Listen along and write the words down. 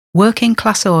Working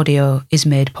Class Audio is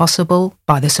made possible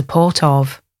by the support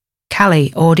of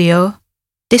Kali Audio,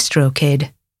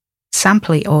 DistroKid,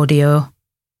 Sampley Audio,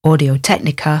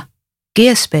 Audio-Technica,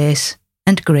 Gearspace,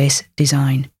 and Grace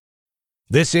Design.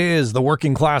 This is the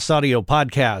Working Class Audio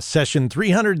Podcast, session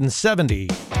 370.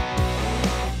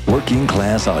 Working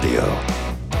Class Audio,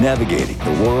 navigating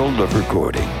the world of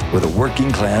recording with a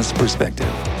working class perspective.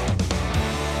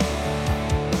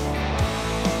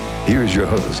 Here's your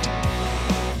host,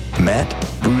 Matt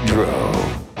Boudreau.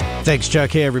 Thanks, Chuck.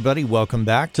 Hey, everybody. Welcome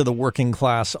back to the Working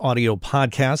Class Audio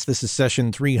Podcast. This is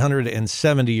session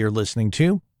 370 you're listening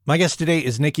to. My guest today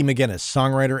is Nikki McGinnis,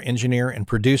 songwriter, engineer, and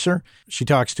producer. She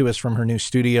talks to us from her new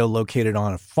studio located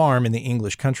on a farm in the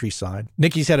English countryside.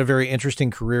 Nikki's had a very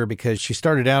interesting career because she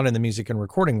started out in the music and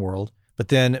recording world, but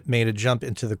then made a jump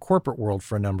into the corporate world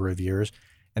for a number of years.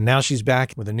 And now she's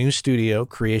back with a new studio,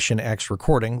 Creation X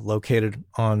Recording, located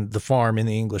on the farm in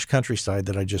the English countryside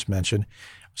that I just mentioned.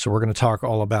 So we're going to talk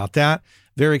all about that.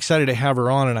 Very excited to have her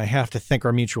on, and I have to thank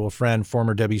our mutual friend,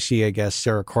 former WCA guest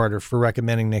Sarah Carter, for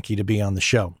recommending Nikki to be on the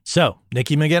show. So,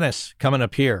 Nikki McGinnis, coming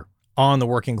up here on the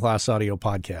Working Class Audio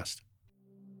Podcast.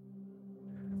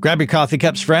 Grab your coffee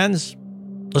cups, friends.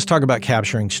 Let's talk about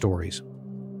capturing stories.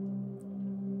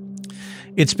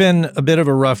 It's been a bit of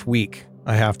a rough week,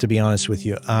 I have to be honest with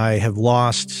you. I have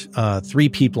lost three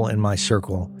people in my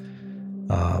circle.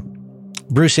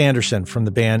 Bruce Anderson from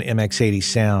the band MX80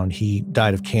 Sound, he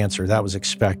died of cancer. That was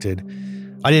expected.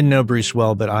 I didn't know Bruce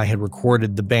well, but I had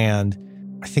recorded the band,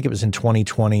 I think it was in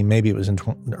 2020, maybe it was in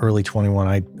early 21.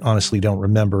 I honestly don't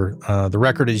remember. The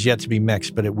record is yet to be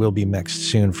mixed, but it will be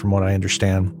mixed soon from what I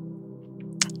understand.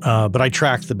 But I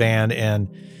tracked the band and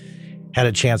had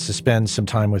a chance to spend some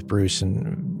time with Bruce,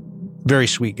 and very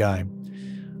sweet guy.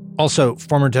 Also,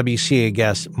 former WCA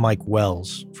guest Mike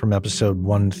Wells from episode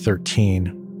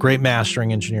 113. Great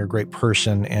mastering engineer, great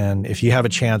person. And if you have a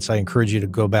chance, I encourage you to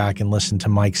go back and listen to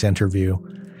Mike's interview.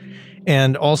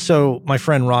 And also my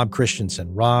friend Rob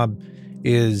Christensen. Rob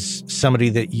is somebody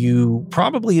that you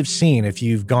probably have seen if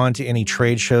you've gone to any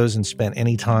trade shows and spent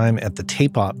any time at the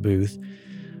Tape-Op booth.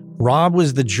 Rob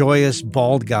was the joyous,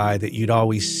 bald guy that you'd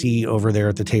always see over there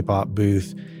at the Tape-Op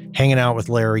booth, hanging out with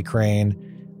Larry Crane,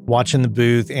 watching the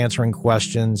booth, answering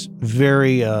questions.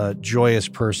 Very joyous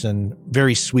person,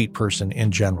 very sweet person in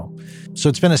general. So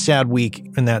it's been a sad week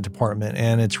in that department,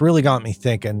 and it's really got me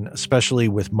thinking, especially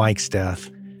with Mike's death.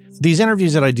 These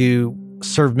interviews that I do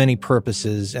serve many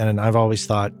purposes, and I've always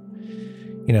thought,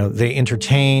 you know, they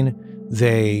entertain,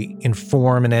 they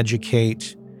inform and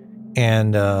educate,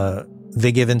 and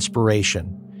they give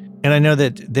inspiration. And I know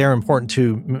that they're important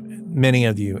to many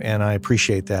of you, and I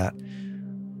appreciate that.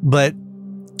 But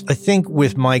I think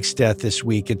with Mike's death this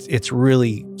week, it's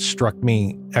really struck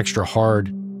me extra hard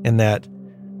in that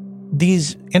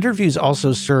these interviews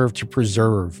also serve to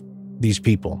preserve these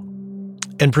people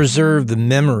and preserve the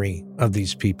memory of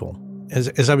these people.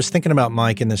 As I was thinking about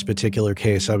Mike in this particular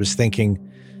case, I was thinking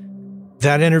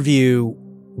that interview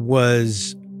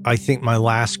was, I think, my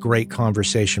last great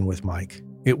conversation with Mike.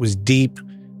 It was deep.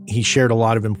 He shared a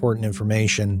lot of important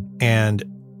information. And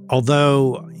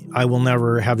although I will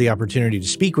never have the opportunity to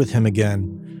speak with him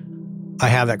again, I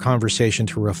have that conversation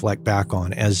to reflect back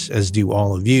on, as do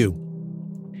all of you.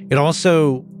 It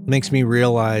also makes me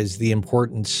realize the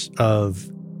importance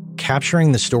of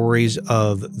capturing the stories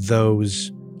of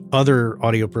those other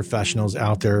audio professionals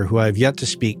out there who I've yet to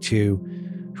speak to,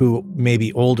 who may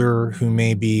be older, who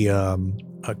may be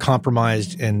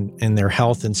compromised in their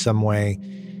health in some way.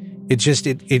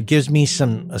 It gives me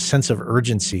a sense of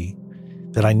urgency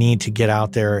that I need to get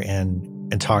out there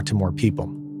and talk to more people.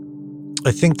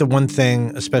 I think the one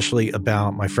thing, especially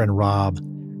about my friend Rob,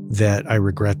 that I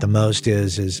regret the most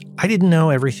is I didn't know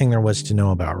everything there was to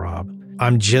know about Rob.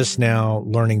 I'm just now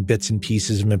learning bits and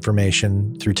pieces of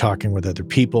information through talking with other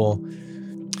people.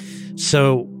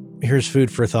 So here's food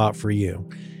for thought for you.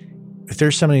 If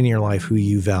there's somebody in your life who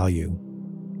you value,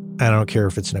 I don't care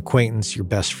if it's an acquaintance, your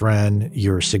best friend,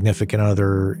 your significant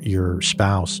other, your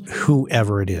spouse,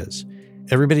 whoever it is,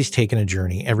 everybody's taken a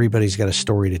journey. Everybody's got a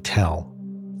story to tell.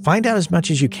 Find out as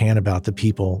much as you can about the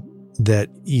people that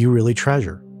you really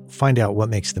treasure. Find out what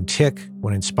makes them tick,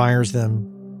 what inspires them,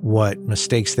 what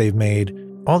mistakes they've made.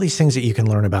 All these things that you can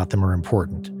learn about them are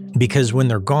important, because when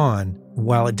they're gone,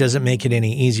 while it doesn't make it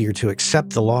any easier to accept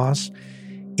the loss,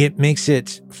 it makes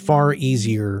it far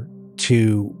easier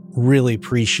to really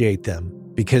appreciate them,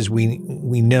 because we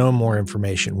know more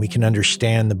information. We can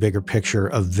understand the bigger picture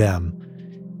of them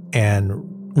and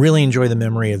really enjoy the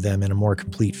memory of them in a more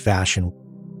complete fashion.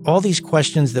 All these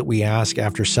questions that we ask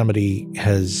after somebody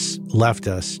has left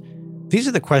us, These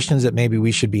are the questions that maybe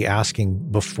we should be asking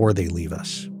before they leave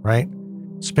us, right?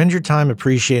 Spend your time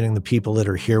appreciating the people that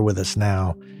are here with us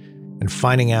now and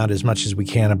finding out as much as we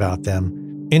can about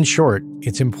them. In short,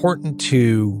 it's important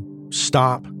to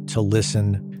stop, to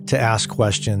listen, to ask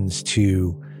questions,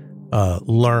 to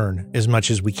learn as much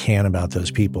as we can about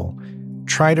those people.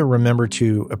 Try to remember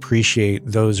to appreciate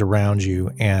those around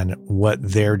you and what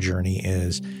their journey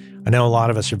is. I know a lot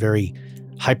of us are very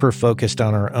hyper-focused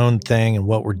on our own thing and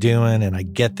what we're doing, and I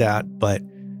get that, but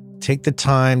take the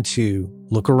time to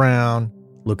look around,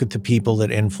 look at the people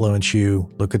that influence you,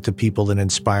 look at the people that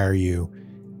inspire you,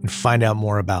 and find out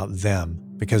more about them,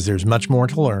 because there's much more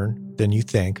to learn than you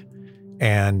think.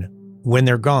 And when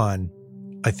they're gone,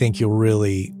 I think you'll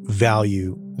really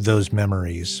value those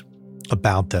memories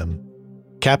about them.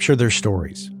 Capture their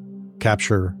stories.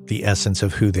 Capture the essence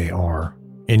of who they are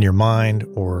in your mind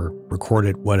or record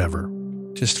it, whatever.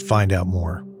 Just find out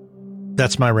more.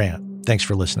 That's my rant. Thanks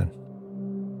for listening.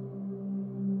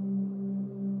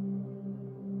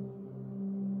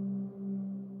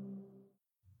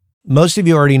 Most of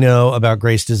you already know about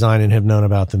Grace Design and have known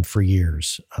about them for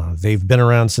years. They've been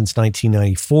around since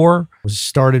 1994. It was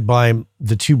started by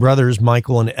the two brothers,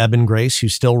 Michael and Eben Grace, who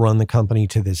still run the company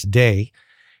to this day.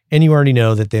 And you already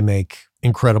know that they make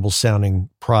incredible sounding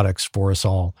products for us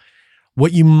all.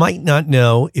 What you might not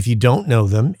know if you don't know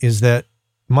them is that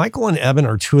Michael and Eben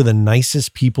are two of the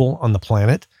nicest people on the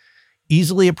planet,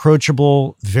 easily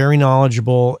approachable, very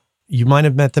knowledgeable. You might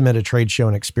have met them at a trade show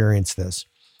and experienced this.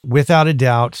 Without a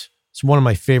doubt, it's one of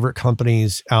my favorite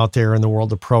companies out there in the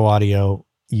world of pro audio.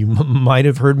 You might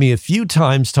have heard me a few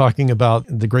times talking about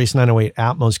the Grace 908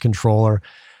 Atmos controller.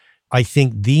 I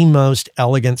think the most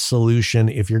elegant solution,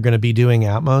 if you're going to be doing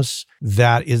Atmos,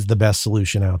 that is the best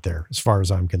solution out there, as far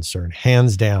as I'm concerned,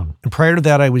 hands down. And prior to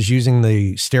that, I was using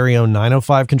the Stereo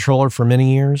 905 controller for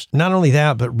many years. Not only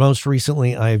that, but most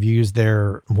recently, I have used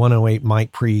their 108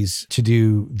 mic pre's to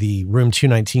do the Room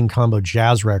 219 combo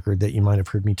jazz record that you might have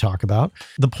heard me talk about.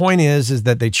 The point is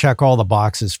that they check all the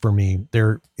boxes for me.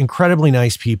 They're incredibly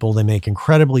nice people. They make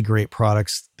incredibly great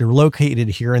products. They're located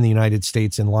here in the United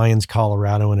States in Lyons,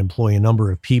 Colorado, and employ a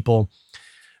number of people.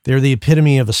 They're the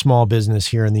epitome of a small business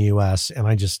here in the US, and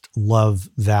I just love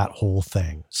that whole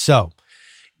thing. So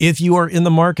if you are in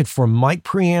the market for mic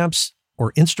preamps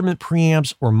or instrument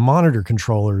preamps or monitor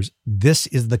controllers, this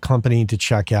is the company to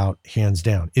check out, hands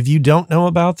down. If you don't know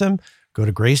about them, go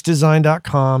to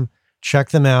gracedesign.com, check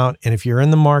them out. And if you're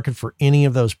in the market for any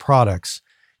of those products,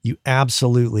 you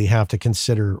absolutely have to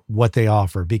consider what they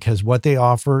offer, because what they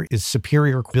offer is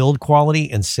superior build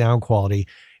quality and sound quality.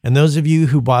 And those of you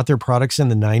who bought their products in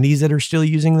the 90s that are still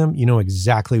using them, you know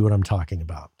exactly what I'm talking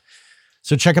about.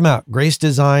 So check them out,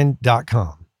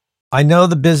 gracedesign.com. I know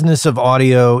the business of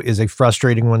audio is a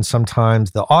frustrating one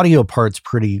sometimes. The audio part's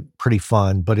pretty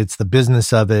fun, but it's the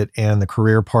business of it and the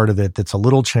career part of it that's a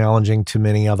little challenging to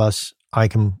many of us. I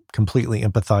can completely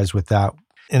empathize with that.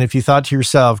 And if you thought to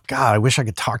yourself, God, I wish I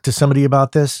could talk to somebody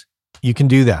about this, you can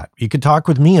do that. You could talk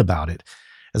with me about it.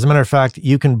 As a matter of fact,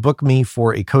 you can book me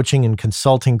for a coaching and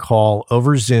consulting call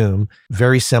over Zoom.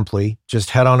 Very simply,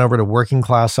 just head on over to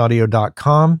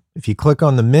workingclassaudio.com. If you click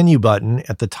on the menu button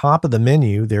at the top of the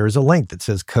menu, there is a link that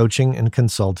says Coaching and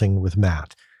Consulting with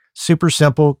Matt. Super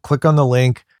simple. Click on the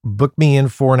link, book me in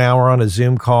for an hour on a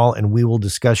Zoom call, and we will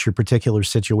discuss your particular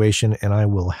situation, and I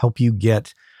will help you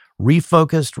get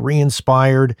refocused,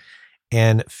 re-inspired,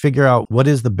 and figure out what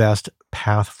is the best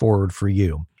path forward for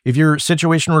you. If your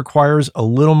situation requires a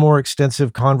little more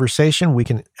extensive conversation, we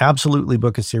can absolutely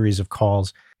book a series of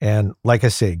calls and, like I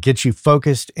say, get you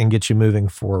focused and get you moving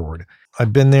forward.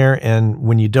 I've been there, and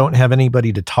when you don't have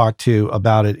anybody to talk to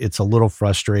about it, it's a little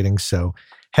frustrating. So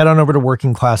head on over to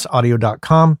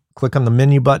workingclassaudio.com, click on the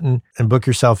menu button, and book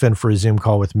yourself in for a Zoom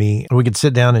call with me. And we can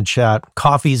sit down and chat,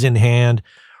 coffees in hand,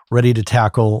 ready to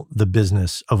tackle the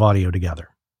business of audio together.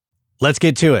 Let's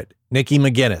get to it. Nikki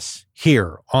McGinnis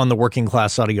here on the Working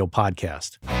Class Audio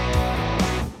Podcast.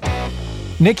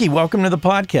 Nikki, welcome to the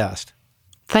podcast.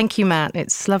 Thank you, Matt.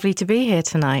 It's lovely to be here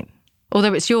tonight.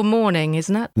 Although it's your morning,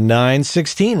 isn't it?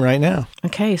 9:16 right now.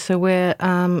 Okay, so we're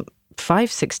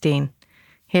 5:16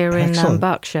 here in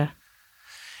Berkshire.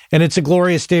 And it's a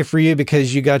glorious day for you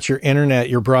because you got your internet,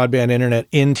 your broadband internet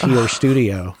into your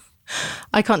studio.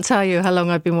 I can't tell you how long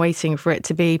I've been waiting for it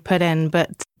to be put in, but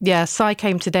yeah, Cy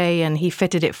came today and he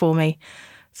fitted it for me.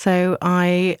 So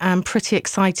I am pretty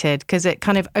excited because it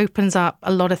kind of opens up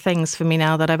a lot of things for me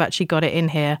now that I've actually got it in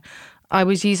here. I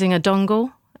was using a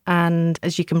dongle, and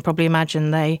as you can probably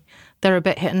imagine, they're a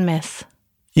bit hit and miss.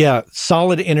 Yeah,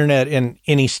 solid internet in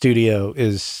any studio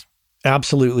is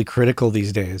absolutely critical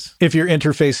these days. If you're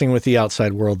interfacing with the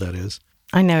outside world, that is.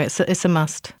 I know, it's a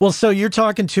must. Well, so you're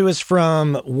talking to us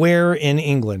from where in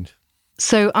England?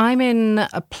 So I'm in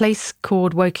a place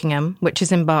called Wokingham, which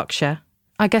is in Berkshire.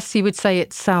 I guess you would say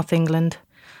it's South England,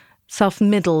 South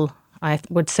Middle, I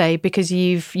would say, because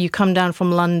you come down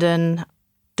from London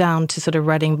down to sort of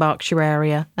Reading, Berkshire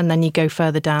area, and then you go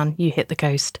further down, you hit the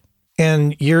coast.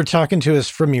 And you're talking to us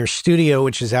from your studio,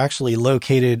 which is actually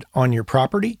located on your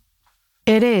property?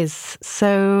 It is.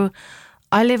 So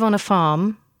I live on a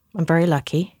farm. I'm very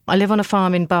lucky. I live on a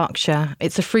farm in Berkshire.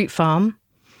 It's a fruit farm.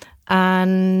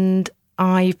 And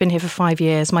I've been here for 5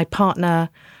 years. My partner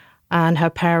and her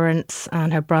parents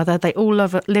and her brother, they all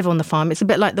live on the farm. It's a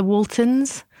bit like the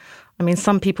Waltons. I mean,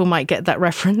 some people might get that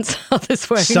reference. Others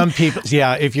won't. Some people,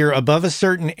 yeah. If you're above a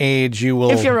certain age, you will.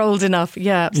 If you're old enough,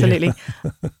 yeah, absolutely.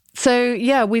 Yeah. So,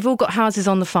 yeah, we've all got houses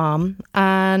on the farm,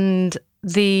 and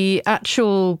the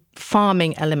actual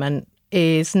farming element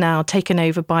is now taken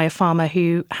over by a farmer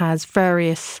who has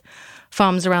various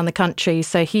farms around the country.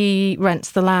 So he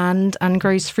rents the land and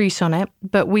grows fruit on it,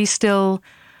 but we still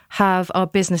have our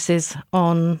businesses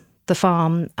on the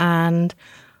farm, and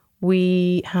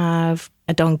we have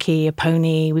a donkey, a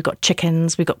pony, we've got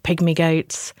chickens, we've got pygmy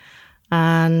goats,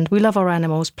 and we love our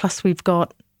animals. Plus we've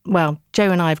got, well,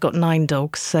 Joe and I have got 9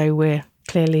 dogs, so we're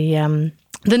clearly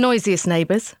the noisiest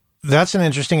neighbours. That's an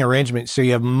interesting arrangement. So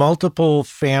you have multiple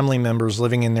family members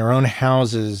living in their own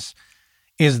houses.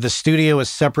 Is the studio a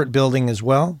separate building as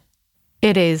well?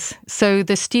 It is. So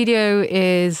the studio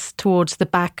is towards the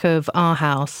back of our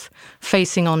house,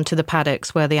 facing onto the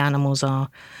paddocks where the animals are.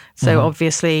 So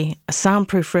obviously a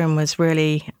soundproof room was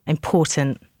really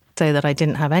important so that I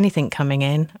didn't have anything coming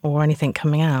in or anything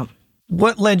coming out.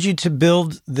 What led you to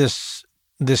build this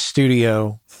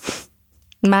studio?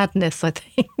 Madness, I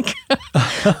think.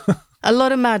 A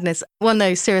lot of madness. Well,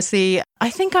 no, seriously, I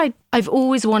think I've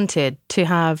always wanted to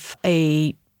have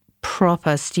a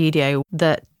proper studio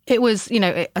that it was, you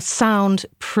know, a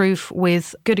soundproof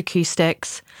with good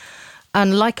acoustics.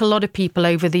 And like a lot of people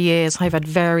over the years, I've had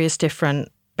various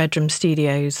different bedroom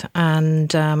studios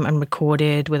and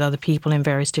recorded with other people in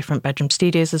various different bedroom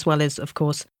studios, as well as, of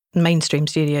course, mainstream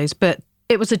studios. But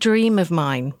it was a dream of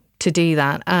mine to do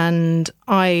that. And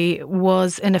I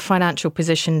was in a financial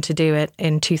position to do it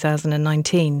in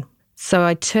 2019. So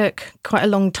I took quite a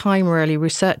long time really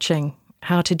researching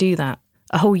how to do that.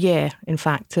 A whole year, in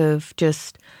fact, of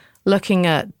just looking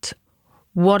at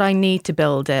what I need to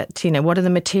build it, you know, what are the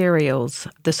materials,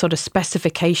 the sort of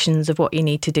specifications of what you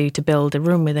need to do to build a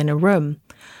room within a room.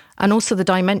 And also the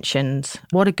dimensions.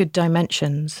 What are good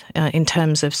dimensions in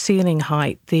terms of ceiling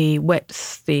height, the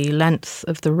width, the length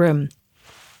of the room.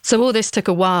 So all this took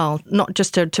a while, not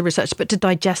just to research, but to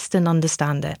digest and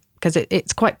understand it, because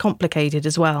it's quite complicated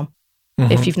as well,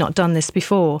 if you've not done this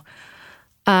before.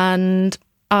 And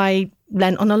I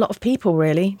lent on a lot of people,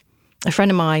 really. A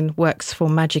friend of mine works for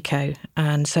Magico,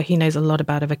 and so he knows a lot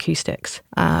about acoustics.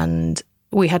 And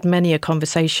we had many a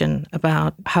conversation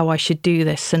about how I should do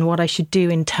this and what I should do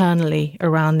internally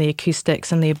around the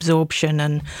acoustics and the absorption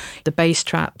and the bass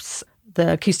traps,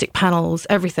 the acoustic panels,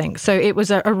 everything. So it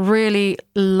was a really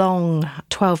long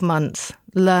 12 months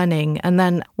learning. And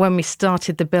then when we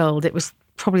started the build, it was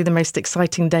probably the most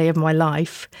exciting day of my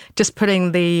life, just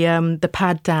putting the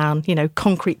pad down, you know,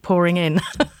 concrete pouring in.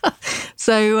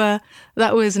 So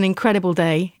that was an incredible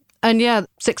day. And yeah,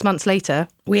 6 months later,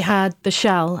 we had the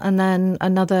shell and then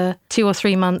another 2 or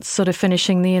 3 months sort of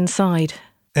finishing the inside.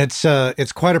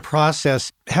 It's quite a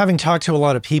process. Having talked to a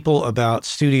lot of people about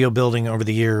studio building over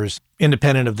the years,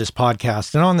 independent of this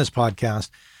podcast and on this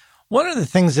podcast, one of the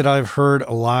things that I've heard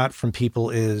a lot from people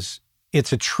is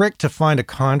it's a trick to find a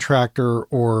contractor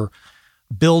or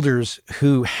builders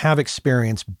who have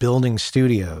experience building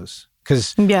studios.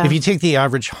 Because if you take the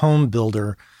average home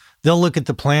builder, they'll look at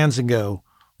the plans and go,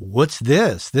 what's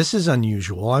this? This is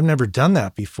unusual. I've never done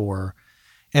that before.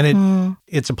 And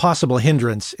it's a possible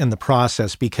hindrance in the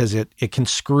process because it can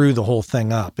screw the whole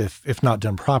thing up if not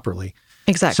done properly.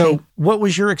 Exactly. So what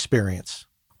was your experience?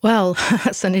 Well,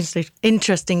 that's an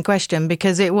interesting question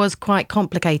because it was quite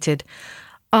complicated.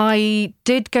 I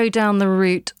did go down the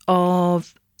route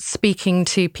of speaking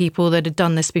to people that had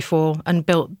done this before and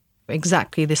built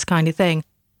exactly this kind of thing.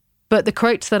 But the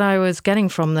quotes that I was getting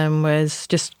from them was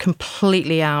just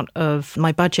completely out of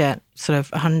my budget, sort of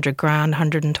 100 grand,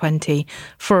 120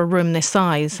 for a room this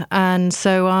size. And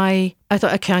so I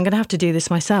thought, okay, I'm going to have to do this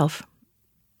myself.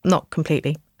 Not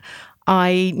completely.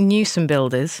 I knew some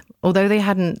builders, although they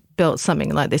hadn't built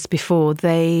something like this before,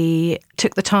 they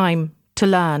took the time to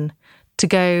learn, to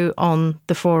go on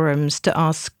the forums, to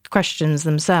ask questions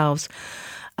themselves.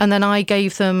 And then I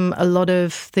gave them a lot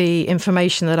of the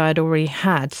information that I'd already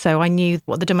had. So I knew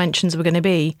what the dimensions were going to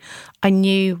be. I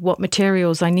knew what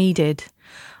materials I needed.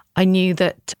 I knew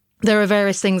that there are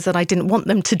various things that I didn't want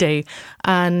them to do.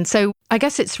 And so I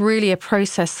guess it's really a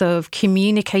process of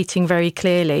communicating very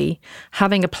clearly,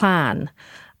 having a plan.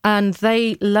 And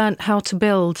they learnt how to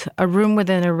build a room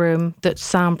within a room that's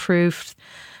soundproofed.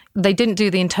 They didn't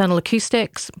do the internal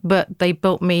acoustics, but they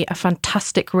built me a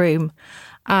fantastic room.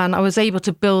 And I was able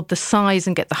to build the size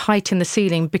and get the height in the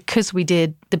ceiling because we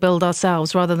did the build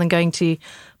ourselves rather than going to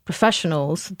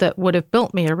professionals that would have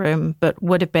built me a room but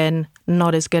would have been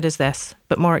not as good as this,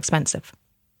 but more expensive.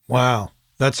 Wow,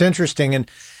 that's interesting. And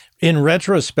in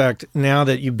retrospect, now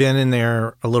that you've been in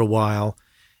there a little while,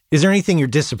 is there anything you're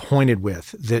disappointed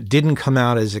with that didn't come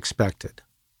out as expected?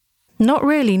 Not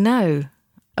really, no.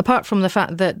 Apart from the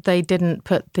fact that they didn't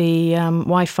put the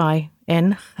Wi-Fi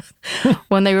in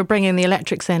when they were bringing the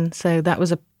electrics in. So that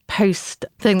was a post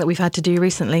thing that we've had to do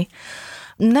recently.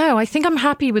 No, I think I'm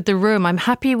happy with the room. I'm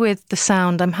happy with the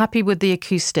sound. I'm happy with the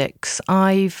acoustics.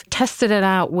 I've tested it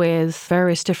out with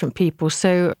various different people.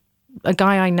 So a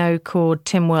guy I know called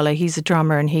Tim Weller, he's a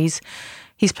drummer, and he's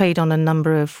played on a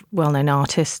number of well-known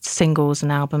artists, singles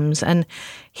and albums. And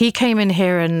he came in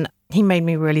here and he made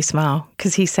me really smile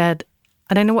because he said,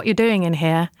 I don't know what you're doing in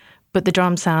here, but the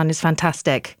drum sound is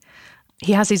fantastic.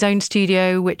 He has his own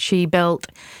studio, which he built.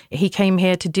 He came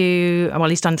here to do, well,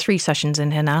 he's done 3 sessions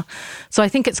in here now. So I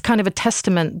think it's kind of a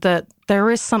testament that there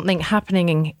is something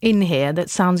happening in here that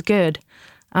sounds good.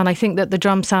 And I think that the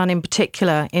drum sound in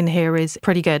particular in here is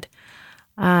pretty good.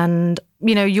 And,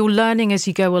 you know, you're learning as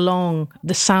you go along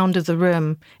the sound of the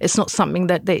room. It's not something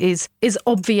that is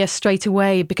obvious straight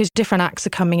away because different acts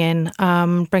are coming in,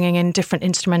 bringing in different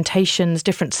instrumentations,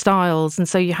 different styles. And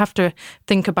so you have to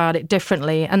think about it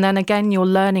differently. And then again, you're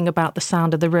learning about the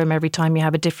sound of the room every time you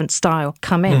have a different style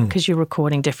come in because you're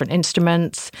recording different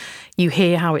instruments. You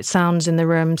hear how it sounds in the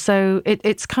room. So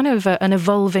it's kind of an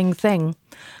evolving thing.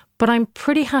 But I'm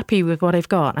pretty happy with what I've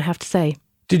got, I have to say.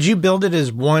 Did you build it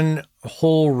as one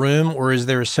whole room, or is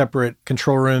there a separate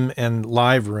control room and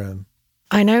live room?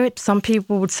 I know some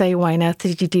people would say, why on earth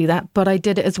did you do that? But I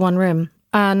did it as one room.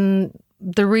 And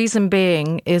the reason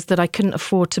being is that I couldn't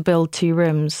afford to build 2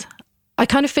 rooms. I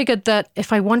kind of figured that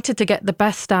if I wanted to get the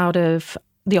best out of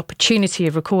the opportunity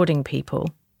of recording people,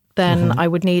 then I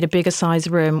would need a bigger size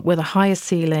room with a higher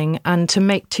ceiling. And to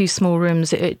make 2 small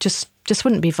rooms, it just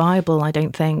wouldn't be viable, I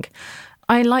don't think.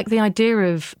 I like the idea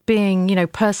of being, you know,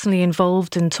 personally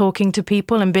involved and talking to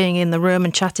people and being in the room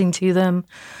and chatting to them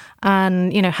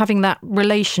and, you know, having that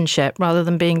relationship rather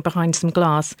than being behind some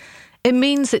glass. It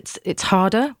means it's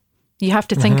harder. You have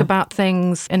to think about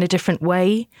things in a different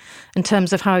way in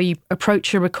terms of how you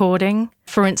approach your recording.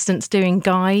 For instance, doing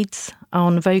guides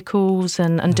on vocals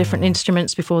and different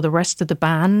instruments before the rest of the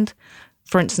band.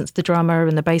 For instance, the drummer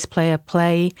and the bass player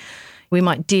play. We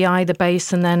might DI the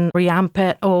bass and then reamp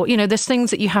it. Or, you know, there's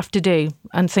things that you have to do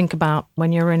and think about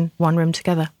when you're in one room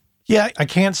together. Yeah, I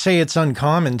can't say it's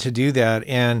uncommon to do that.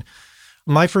 And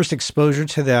my first exposure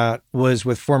to that was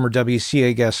with former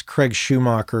WCA guest Craig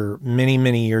Schumacher many,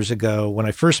 many years ago. When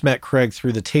I first met Craig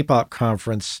through the Tape Op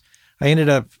conference, I ended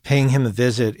up paying him a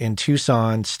visit in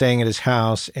Tucson, staying at his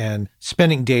house and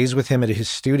spending days with him at his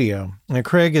studio. And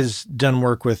Craig has done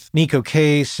work with Nico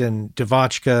Case and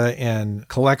Devotchka and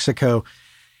Calexico.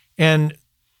 And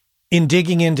in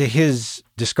digging into his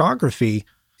discography,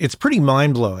 it's pretty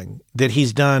mind-blowing that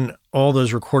he's done all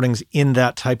those recordings in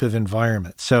that type of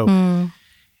environment. So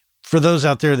for those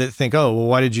out there that think, oh, well,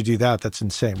 why did you do that? That's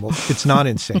insane. Well, it's not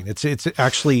insane. It's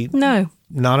actually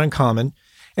not uncommon.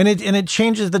 And it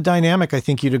changes the dynamic, I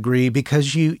think you'd agree,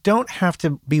 because you don't have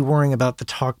to be worrying about the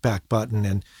talkback button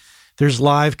and there's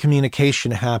live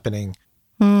communication happening.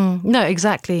 No,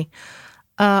 exactly.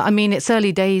 I mean, it's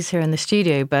early days here in the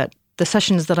studio, but the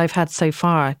sessions that I've had so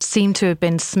far seem to have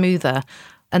been smoother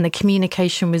and the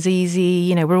communication was easy.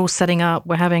 You know, we're all setting up,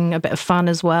 we're having a bit of fun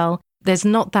as well. There's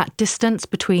not that distance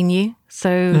between you. So,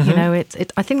 you know,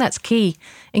 I think that's key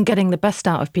in getting the best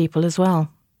out of people as well.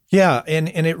 Yeah, and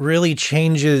it really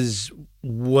changes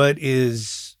what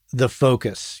is the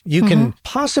focus. You can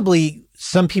possibly,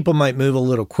 some people might move a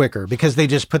little quicker because they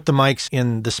just put the mics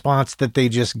in the spots that they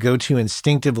just go to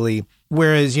instinctively.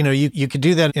 Whereas, you know, you could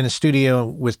do that in a studio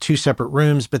with 2 separate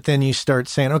rooms, but then you start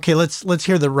saying, okay, let's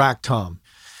hear the rack tom.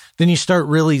 Then you start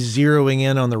really zeroing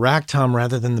in on the rack tom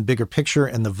rather than the bigger picture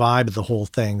and the vibe of the whole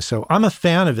thing. So I'm a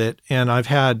fan of it, and I've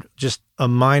had just a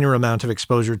minor amount of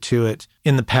exposure to it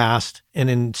in the past. And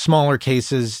in smaller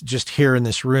cases, just here in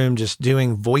this room, just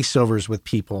doing voiceovers with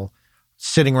people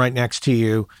sitting right next to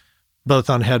you, both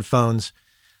on headphones.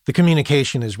 The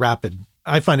communication is rapid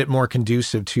I find it more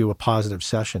conducive to a positive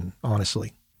session,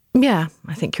 honestly. Yeah,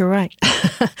 I think you're right.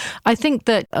 I think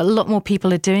that a lot more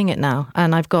people are doing it now,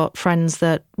 and I've got friends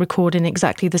that record in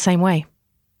exactly the same way.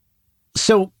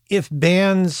 So if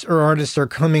bands or artists are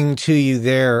coming to you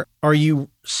there, are you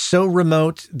so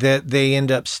remote that they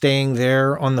end up staying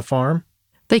there on the farm?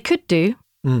 They could do.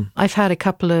 I've had a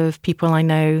couple of people I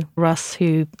know, Russ,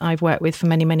 who I've worked with for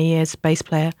many, many years, bass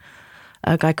player,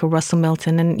 a guy called Russell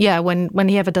Milton. And yeah, when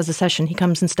he ever does a session, he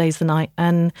comes and stays the night.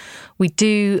 And we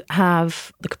do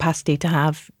have the capacity to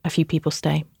have a few people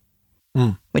stay,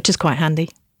 which is quite handy.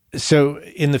 So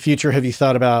in the future, have you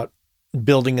thought about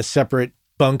building a separate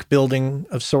bunk building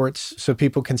of sorts so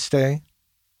people can stay?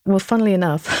 Well, funnily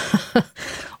enough,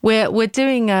 we're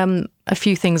doing a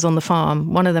few things on the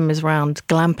farm. One of them is around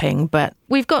glamping, but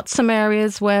we've got some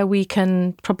areas where we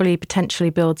can probably potentially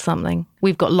build something.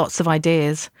 We've got lots of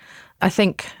ideas. I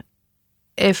think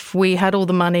if we had all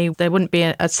the money, there wouldn't be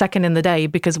a second in the day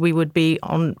because we would be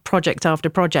on project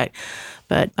after project.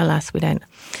 But alas, we don't.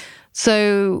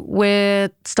 So we're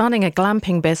starting a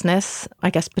glamping business. I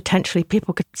guess potentially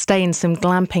people could stay in some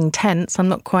glamping tents. I'm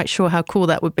not quite sure how cool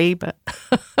that would be, but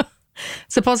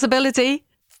it's a possibility.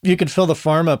 You could fill the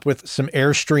farm up with some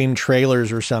Airstream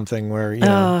trailers or something where, you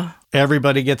know,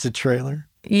 everybody gets a trailer.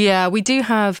 Yeah, we do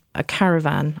have a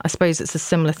caravan. I suppose it's a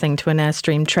similar thing to an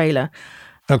Airstream trailer.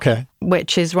 Okay.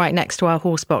 Which is right next to our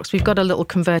horse box. We've got a little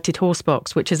converted horse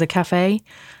box, which is a cafe,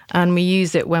 and we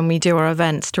use it when we do our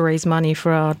events to raise money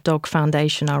for our dog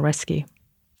foundation, our rescue.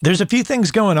 There's a few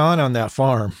things going on that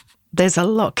farm. There's a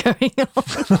lot going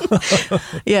on.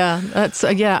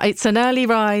 It's an early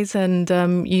rise, and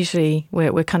usually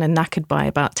we're kind of knackered by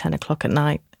about 10 o'clock at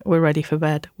night. We're ready for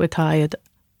bed. We're tired.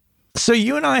 So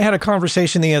you and I had a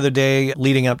conversation the other day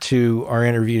leading up to our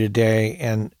interview today,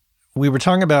 and we were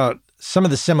talking about some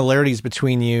of the similarities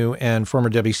between you and former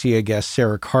WCA guest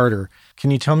Sarah Carter.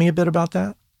 Can you tell me a bit about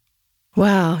that?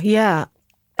 Well, yeah.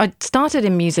 I started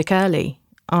in music early.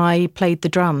 I played the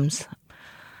drums.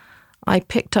 I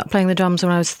picked up playing the drums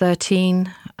when I was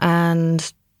 13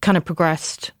 and kind of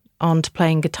progressed on to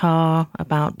playing guitar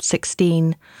about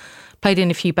 16. Played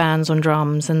in a few bands on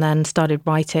drums and then started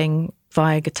writing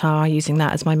via guitar, using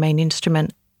that as my main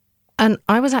instrument. And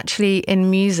I was actually in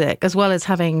music, as well as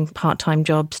having part-time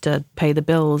jobs to pay the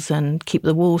bills and keep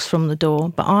the wolves from the door.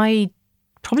 But I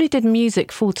probably did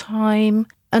music full-time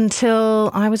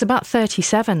until I was about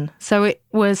 37. So it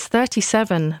was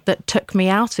 37 that took me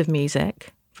out of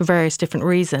music for various different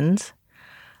reasons.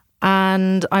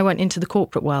 And I went into the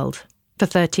corporate world for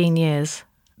 13 years.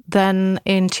 Then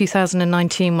in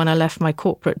 2019, when I left my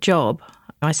corporate job,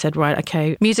 I said, right,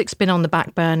 okay, music's been on the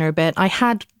back burner a bit. I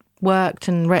had worked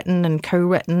and written and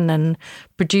co-written and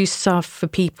produced stuff for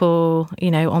people,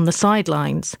 you know, on the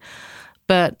sidelines.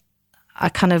 But I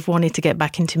kind of wanted to get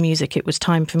back into music. It was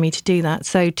time for me to do that.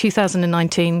 So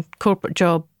 2019, corporate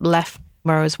job, left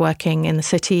where I was working in the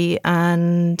city,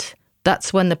 and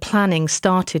that's when the planning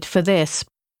started for this.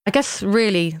 I guess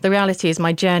really the reality is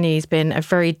my journey has been a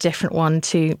very different one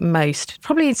to most.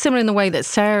 Probably similar in the way that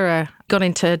Sarah got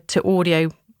into audio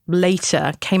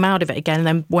later, came out of it again and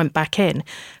then went back in.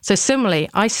 So similarly,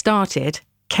 I started,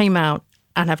 came out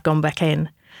and have gone back in.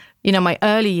 You know, my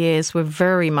early years were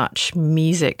very much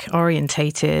music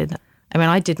orientated. I mean,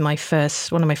 I did one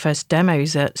of my first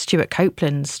demos at Stuart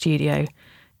Copeland's studio.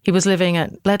 He was living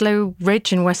at Bledlow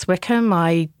Ridge in West Wickham.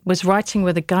 I was writing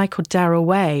with a guy called Darryl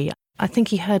Way. I think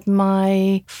he heard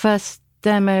my first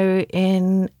demo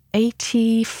in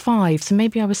 85, so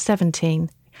maybe I was 17.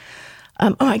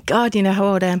 Oh my God, you know how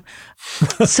old I am.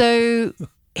 So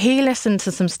he listened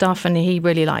to some stuff and he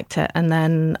really liked it. And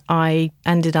then I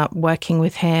ended up working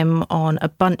with him on a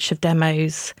bunch of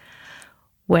demos,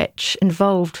 which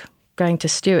involved going to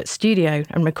Stuart's studio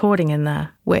and recording in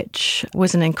there, which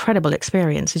was an incredible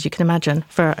experience, as you can imagine,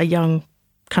 for a young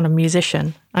kind of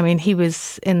musician. I mean, he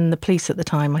was in the police at the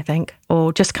time, I think,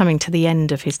 or just coming to the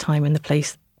end of his time in the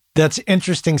police. That's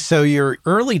interesting. So your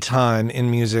early time in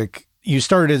music, you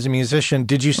started as a musician.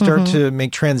 Did you start to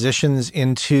make transitions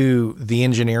into the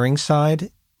engineering side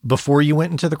before you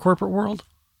went into the corporate world?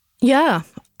 Yeah,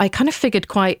 I kind of figured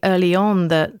quite early on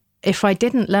that if I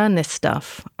didn't learn this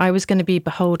stuff, I was going to be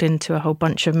beholden to a whole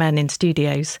bunch of men in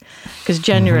studios, because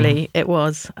generally it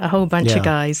was a whole bunch of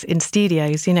guys in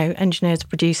studios, you know, engineers,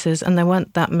 producers, and there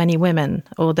weren't that many women,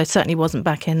 or there certainly wasn't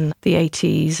back in the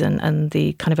 80s and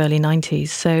the kind of early 90s.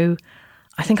 So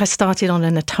I think I started on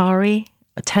an Atari,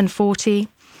 a 1040,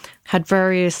 had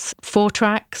various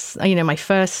 4-tracks. You know, my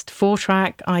first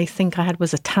 4-track I think I had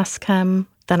was a Tascam.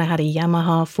 Then I had a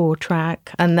Yamaha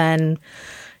 4-track. And then,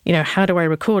 how do I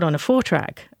record on a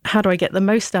 4-track? How do I get the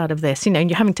most out of this? And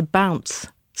you're having to bounce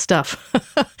stuff.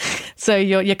 So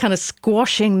you're kind of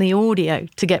squashing the audio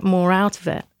to get more out of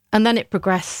it. And then it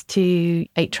progressed to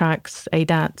 8 tracks,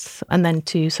 ADATs, and then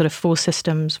to sort of 4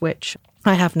 systems, which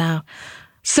I have now.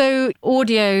 So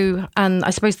audio and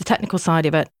I suppose the technical side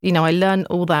of it, I learned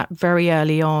all that very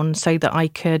early on so that I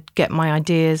could get my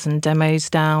ideas and demos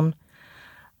down.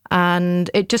 And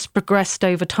it just progressed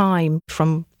over time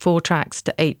from 4 tracks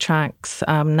to 8 tracks.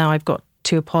 Now I've got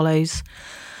 2 Apollos.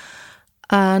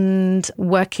 And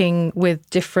working with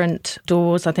different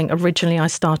DAWs. I think originally I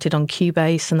started on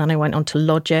Cubase and then I went on to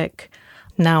Logic.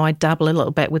 Now I dabble a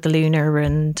little bit with Luna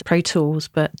and Pro Tools,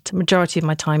 but the majority of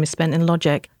my time is spent in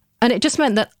Logic. And it just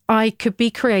meant that I could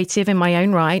be creative in my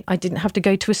own right. I didn't have to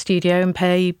go to a studio and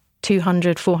pay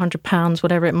 £200, £400,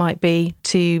 whatever it might be,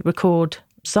 to record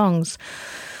songs.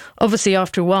 Obviously,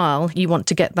 after a while, you want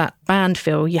to get that band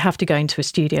feel. You have to go into a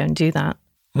studio and do that.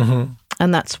 Mm-hmm.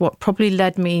 And that's what probably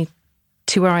led me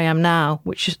to where I am now,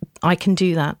 which is I can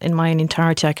do that in my own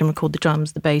entirety. I can record the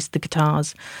drums, the bass, the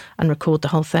guitars, and record the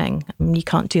whole thing. I mean, you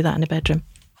can't do that in a bedroom.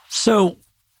 So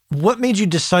what made you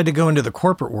decide to go into the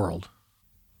corporate world?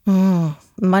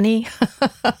 Money.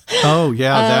 Oh,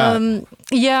 yeah, that.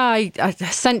 Yeah, I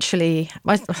essentially,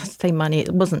 I say money,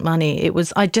 it wasn't money. It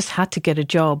was, I just had to get a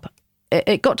job.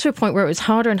 It got to a point where it was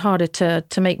harder and harder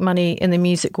to make money in the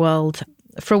music world.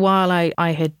 For a while,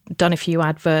 I had done a few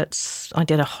adverts. I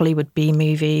did a Hollywood B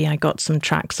movie. I got some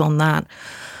tracks on that.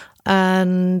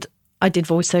 And I did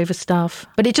voiceover stuff.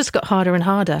 But it just got harder and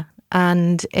harder.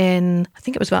 And I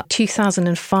think it was about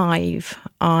 2005,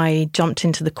 I jumped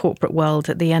into the corporate world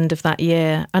at the end of that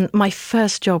year. And my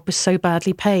first job was so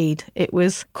badly paid. It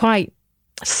was quite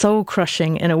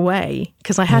soul-crushing in a way,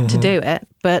 because I had to do it.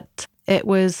 But it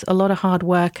was a lot of hard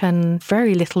work and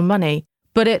very little money.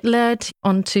 But it led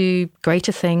on to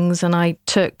greater things, and I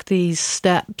took these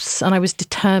steps, and I was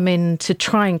determined to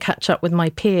try and catch up with my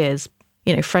peers,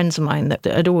 friends of mine that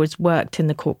had always worked in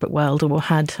the corporate world or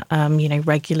had,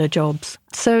 regular jobs.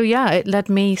 So, yeah, it led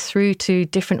me through to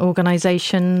different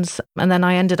organisations, and then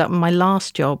I ended up in my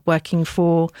last job working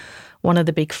for one of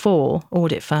the big 4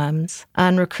 audit firms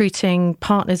and recruiting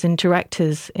partners and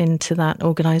directors into that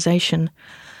organisation.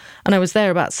 And I was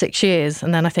there about 6 years,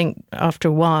 and then I think after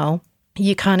a while,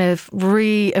 you kind of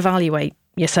re-evaluate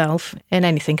yourself in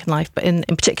anything in life, but in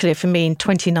particular for me in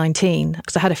 2019,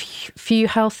 because I had a few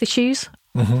health issues,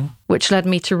 which led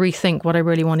me to rethink what I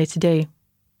really wanted to do.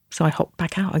 So I hopped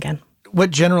back out again.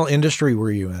 What general industry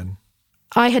were you in?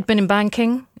 I had been in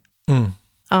banking.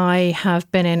 I have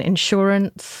been in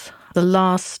insurance. The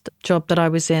last job that I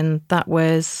was in, that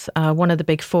was one of the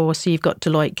big 4. So you've got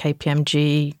Deloitte,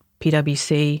 KPMG,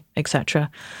 PwC,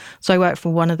 etc. So I worked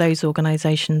for one of those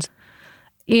organisations.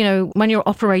 When you're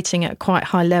operating at a quite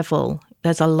high level,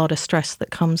 there's a lot of stress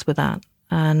that comes with that.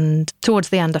 And towards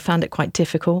the end, I found it quite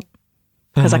difficult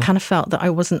because I kind of felt that I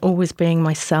wasn't always being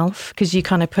myself, because you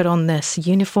kind of put on this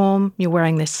uniform, you're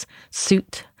wearing this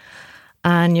suit,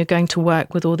 and you're going to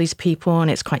work with all these people,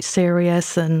 and it's quite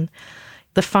serious, and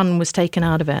the fun was taken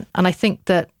out of it. And I think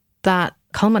that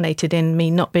culminated in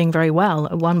me not being very well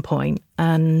at one point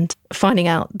and finding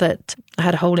out that I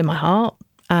had a hole in my heart.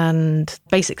 And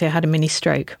basically I had a mini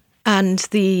stroke, and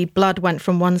the blood went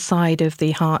from one side of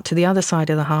the heart to the other side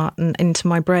of the heart and into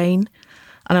my brain,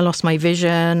 and I lost my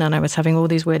vision, and I was having all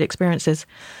these weird experiences.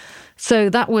 So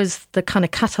that was the kind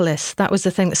of catalyst. That was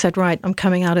the thing that said, right, I'm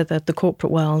coming out of the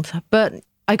corporate world. But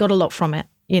I got a lot from it.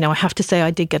 I have to say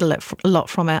I did get a lot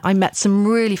from it. I met some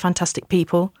really fantastic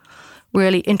people,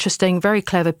 really interesting, very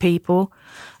clever people,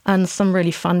 and some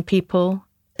really fun people.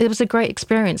 It was a great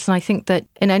experience. And I think that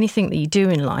in anything that you do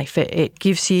in life, it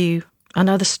gives you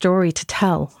another story to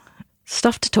tell,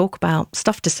 stuff to talk about,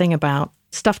 stuff to sing about,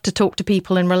 stuff to talk to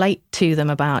people and relate to them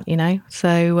about,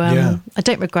 So I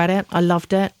don't regret it. I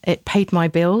loved it. It paid my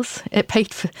bills. It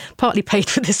partly paid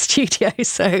for the studio.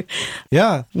 So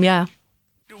yeah. Yeah.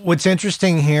 What's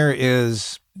interesting here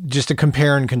is just to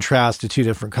compare and contrast to 2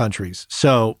 different countries.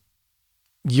 So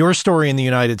your story in the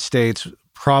United States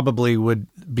probably would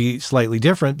be slightly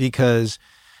different, because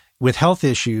with health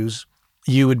issues,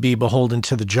 you would be beholden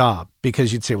to the job,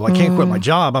 because you'd say, well, I can't quit my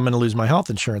job. I'm going to lose my health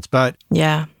insurance. But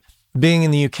yeah, being in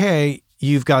the UK,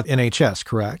 you've got NHS,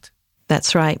 correct?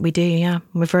 That's right. We do. Yeah.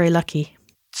 We're very lucky.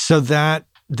 So that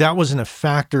wasn't a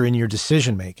factor in your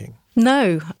decision making.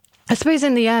 No. I suppose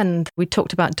in the end, we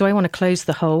talked about, do I want to close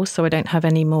the hole so I don't have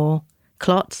any more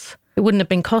clots? It wouldn't have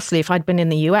been costly. If I'd been in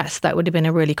the US, that would have been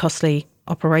a really costly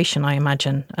operation, I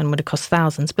imagine, and would have cost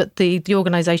thousands. But the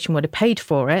organisation would have paid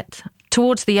for it.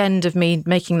 towards the end of me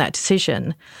making that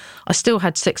decision, I still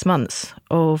had 6 months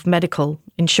of medical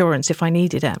insurance if I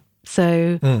needed it.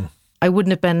 So I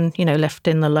wouldn't have been, left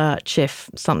in the lurch if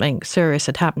something serious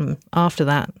had happened after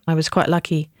that. I was quite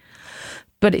lucky.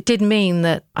 But it did mean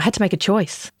that I had to make a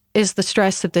choice. Is the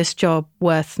stress of this job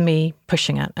worth me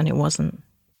pushing it? And it wasn't.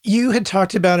 You had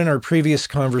talked about in our previous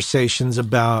conversations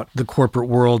about the corporate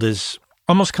world as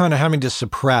almost kind of having to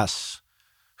suppress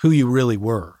who you really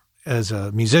were as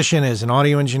a musician, as an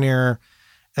audio engineer,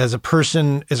 as a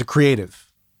person, as a creative.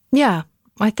 Yeah,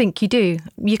 I think you do.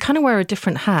 You kind of wear a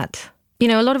different hat.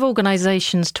 A lot of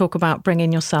organizations talk about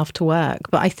bringing yourself to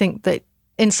work, but I think that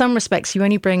in some respects, you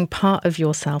only bring part of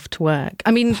yourself to work.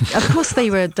 I mean, of course,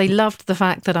 they loved the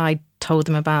fact that I told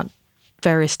them about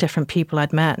various different people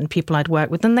I'd met and people I'd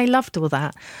worked with, and they loved all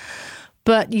that.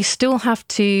 But you still have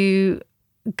to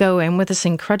go in with this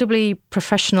incredibly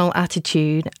professional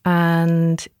attitude,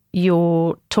 and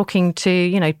you're talking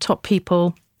to, top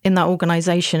people in that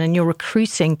organization, and you're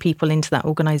recruiting people into that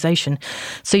organization.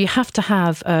 So you have to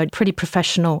have a pretty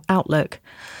professional outlook.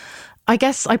 I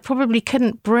guess I probably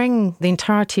couldn't bring the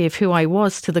entirety of who I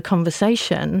was to the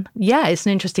conversation. Yeah, it's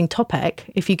an interesting topic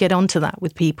if you get onto that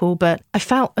with people, but I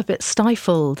felt a bit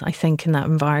stifled, I think, in that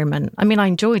environment. I mean, I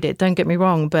enjoyed it, don't get me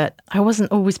wrong, but I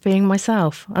wasn't always being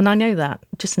myself. And I know that,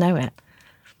 just know it.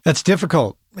 That's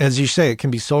difficult. As you say, it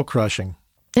can be soul-crushing.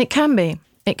 It can be.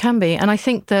 It can be. And I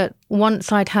think that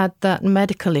once I'd had that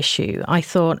medical issue, I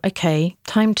thought, okay,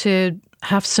 time to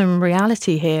have some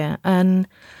reality here. And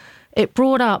it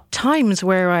brought up times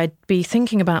where I'd be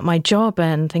thinking about my job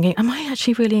and thinking, am I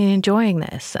actually really enjoying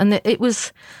this? And it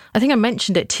was, I think I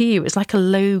mentioned it to you, it was like a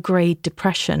low-grade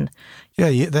depression.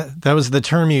 Yeah, that was the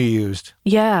term you used.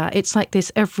 Yeah, it's like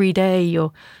this every day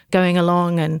you're going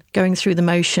along and going through the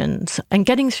motions and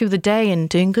getting through the day and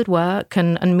doing good work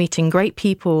and meeting great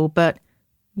people, but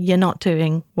you're not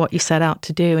doing what you set out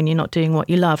to do and you're not doing what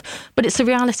you love. But it's the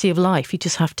reality of life. You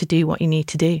just have to do what you need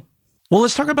to do. Well,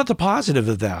 let's talk about the positive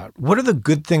of that. What are the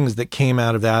good things that came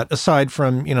out of that, aside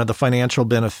from, the financial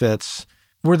benefits?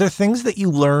 Were there things that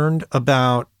you learned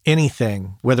about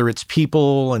anything, whether it's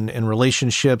people and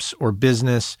relationships or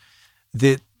business,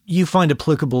 that you find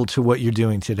applicable to what you're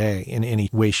doing today in any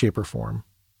way, shape, or form?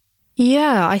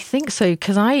 Yeah, I think so,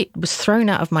 because I was thrown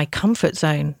out of my comfort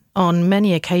zone on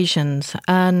many occasions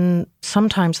and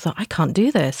sometimes thought, I can't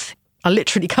do this. I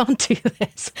literally can't do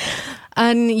this.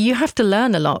 And you have to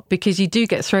learn a lot because you do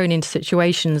get thrown into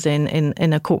situations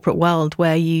in a corporate world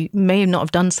where you may not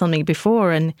have done something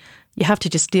before and you have to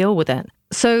just deal with it.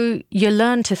 So you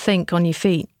learn to think on your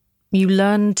feet. You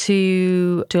learn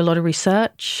to do a lot of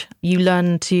research. You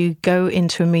learn to go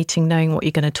into a meeting knowing what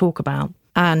you're going to talk about.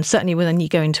 And certainly when you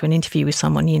go into an interview with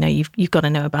someone, you've got to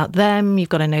know about them, you've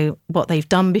got to know what they've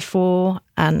done before,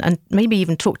 and maybe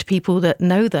even talk to people that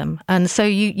know them. And so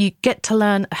you get to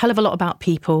learn a hell of a lot about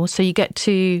people. So you get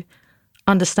to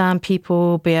understand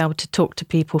people, be able to talk to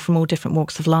people from all different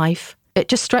walks of life. It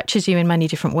just stretches you in many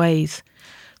different ways.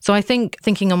 So I think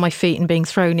thinking on my feet and being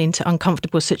thrown into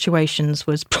uncomfortable situations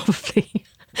was probably,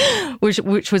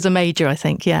 which was a major, I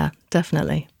think. Yeah,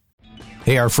 definitely.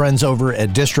 Hey, our friends over at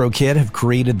DistroKid have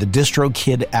created the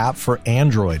DistroKid app for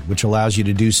Android, which allows you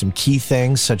to do some key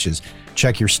things such as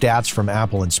check your stats from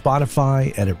Apple and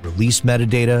Spotify, edit release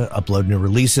metadata, upload new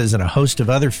releases, and a host of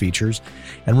other features.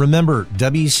 And remember,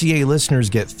 WCA listeners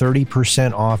get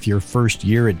 30% off your first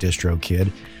year at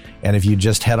DistroKid. And if you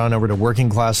just head on over to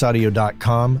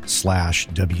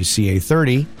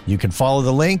workingclassaudio.com/WCA30, you can follow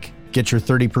the link, get your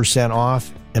 30%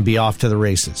 off, and be off to the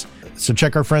races. So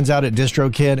check our friends out at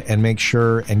DistroKid and make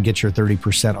sure and get your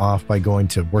 30% off by going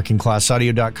to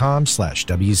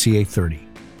workingclassaudio.com/WCA30.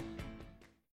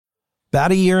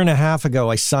 About a year and a half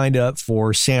ago, I signed up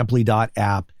for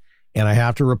Samply.app, and I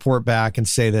have to report back and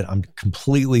say that I'm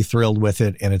completely thrilled with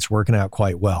it, and it's working out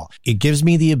quite well. It gives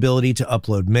me the ability to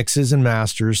upload mixes and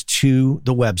masters to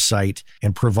the website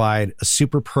and provide a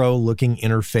super pro looking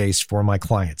interface for my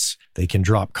clients. They can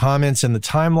drop comments in the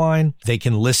timeline. They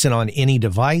can listen on any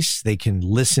device. They can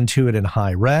listen to it in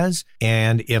high res.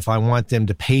 And if I want them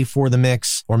to pay for the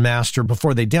mix or master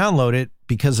before they download it,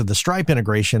 because of the Stripe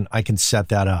integration, I can set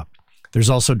that up. There's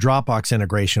also Dropbox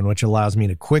integration, which allows me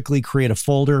to quickly create a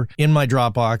folder in my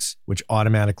Dropbox, which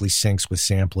automatically syncs with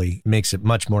Samply, makes it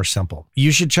much more simple.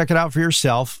 You should check it out for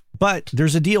yourself. But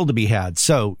there's a deal to be had.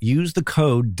 So use the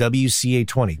code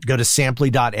WCA20. Go to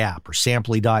Samply.app or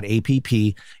Samply.app.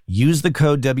 Use the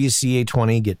code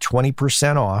WCA20, get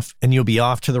 20% off, and you'll be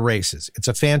off to the races. It's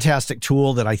a fantastic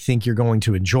tool that I think you're going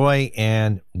to enjoy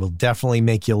and will definitely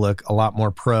make you look a lot more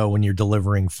pro when you're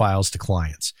delivering files to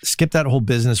clients. Skip that whole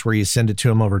business where you send it to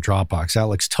them over Dropbox. That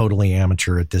looks totally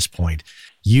amateur at this point.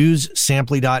 Use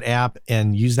Samply.app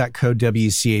and use that code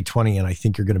WCA20, and I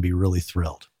think you're going to be really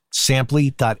thrilled.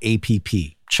 Samply.app.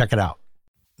 Check it out.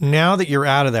 Now that you're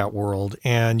out of that world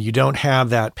and you don't have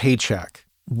that paycheck,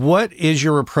 what is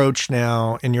your approach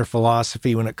now and your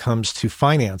philosophy when it comes to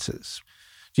finances?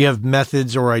 Do you have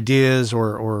methods or ideas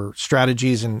or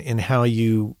strategies in how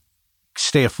you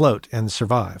stay afloat and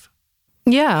survive?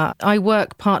 Yeah, I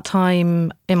work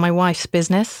part-time in my wife's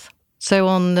business. So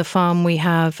on the farm, we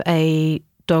have a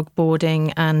dog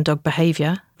boarding and dog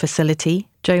behavior facility.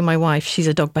 Jo, my wife, she's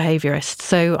a dog behaviorist.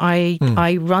 So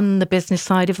I run the business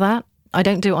side of that. I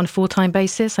don't do it on a full-time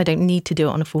basis. I don't need to do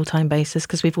it on a full-time basis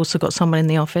because we've also got someone in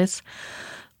the office.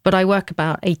 But I work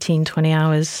about 18, 20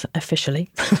 hours officially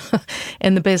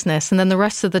in the business. And then the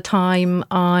rest of the time,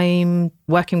 I'm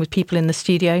working with people in the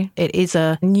studio. It is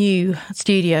a new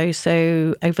studio.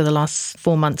 So over the last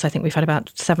 4 months, I think we've had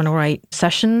about 7 or 8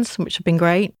 sessions, which have been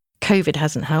great. COVID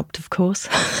hasn't helped, of course.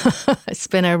 It's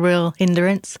been a real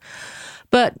hindrance.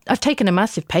 But I've taken a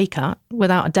massive pay cut,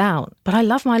 without a doubt. But I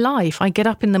love my life. I get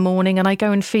up in the morning and I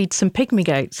go and feed some pygmy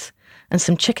goats and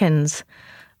some chickens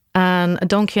and a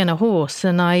donkey and a horse.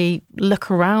 And I look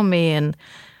around me and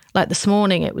like this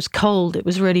morning, it was cold. It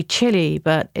was really chilly,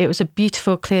 but it was a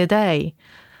beautiful, clear day.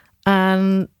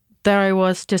 And there I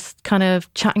was just kind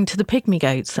of chatting to the pygmy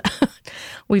goats.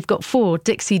 We've got 4,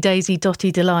 Dixie, Daisy,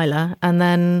 Dottie, Delilah, and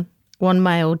then 1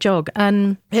 male jog.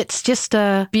 And it's just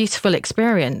a beautiful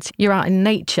experience. You're out in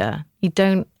nature. You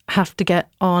don't have to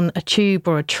get on a tube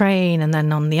or a train and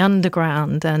then on the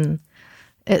underground. And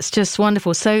it's just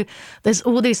wonderful. So there's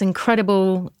all these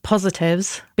incredible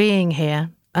positives being here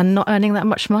and not earning that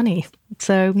much money.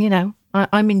 So, you know,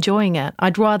 I'm enjoying it.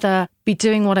 I'd rather be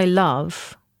doing what I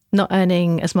love, not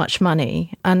earning as much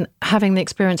money and having the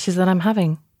experiences that I'm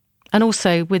having. And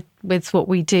also with what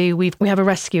we do, we have a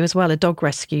rescue as well, a dog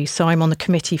rescue. So I'm on the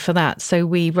committee for that. So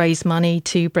we raise money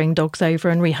to bring dogs over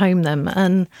and rehome them.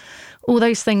 And all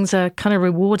those things are kind of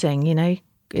rewarding, you know.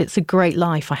 It's a great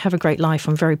life. I have a great life.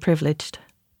 I'm very privileged.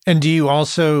 And do you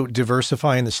also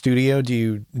diversify in the studio? Do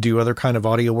you do other kind of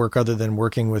audio work other than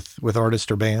working with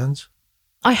artists or bands?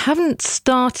 I haven't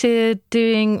started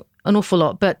doing an awful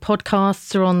lot, but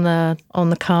podcasts are on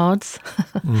the cards.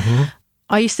 Mm-hmm.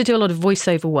 I used to do a lot of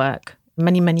voiceover work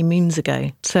many, many moons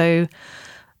ago. So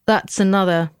that's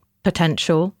another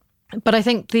potential. But I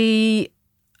think the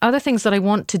other things that I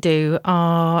want to do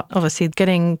are obviously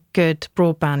getting good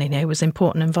broadband in here was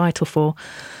important and vital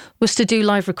was to do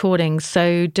live recordings.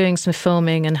 So doing some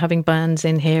filming and having bands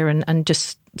in here and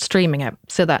just streaming it.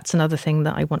 So that's another thing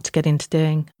that I want to get into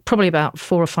doing. Probably about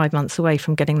 4 or 5 months away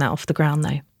from getting that off the ground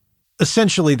though.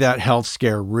 Essentially, that health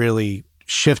scare really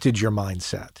shifted your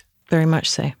mindset. Very much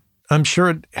so. I'm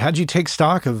sure it had you take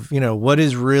stock of, you know, what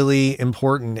is really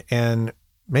important, and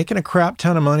making a crap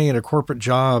ton of money at a corporate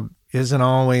job isn't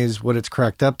always what it's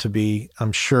cracked up to be,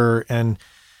 I'm sure. And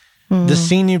the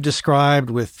scene you've described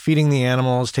with feeding the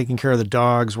animals, taking care of the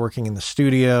dogs, working in the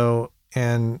studio,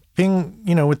 and being,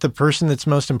 you know, with the person that's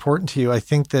most important to you, I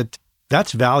think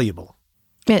that's valuable.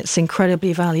 It's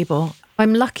incredibly valuable.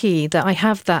 I'm lucky that I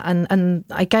have that, and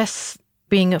I guess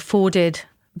being afforded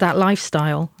that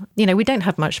lifestyle. You know, we don't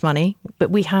have much money,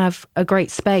 but we have a great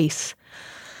space.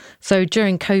 So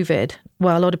during COVID,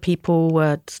 while a lot of people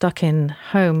were stuck in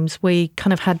homes, we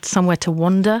kind of had somewhere to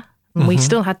wander. And we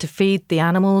still had to feed the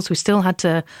animals. We still had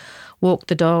to walk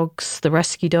the dogs, the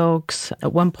rescue dogs.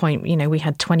 At one point, you know, we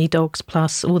had 20 dogs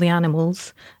plus all the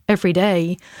animals every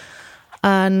day.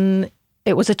 And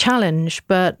it was a challenge,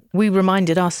 but we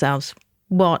reminded ourselves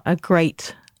what a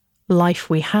great life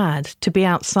we had to be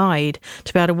outside,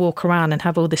 to be able to walk around and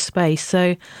have all this space.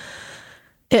 So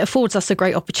it affords us a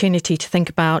great opportunity to think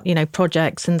about, you know,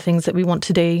 projects and things that we want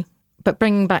to do. But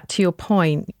bringing back to your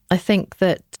point, I think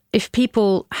that if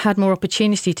people had more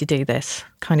opportunity to do this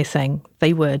kind of thing,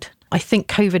 they would. I think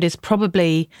COVID is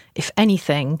probably, if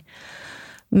anything,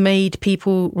 made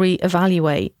people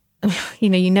reevaluate. You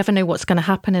know, you never know what's going to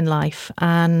happen in life.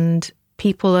 And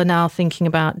people are now thinking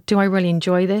about, do I really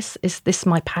enjoy this? Is this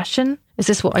my passion? Is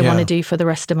this what I want to do for the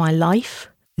rest of my life?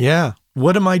 Yeah.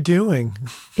 What am I doing?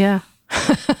 Yeah.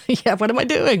 Yeah, what am I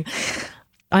doing?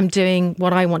 I'm doing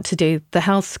what I want to do. The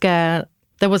health scare,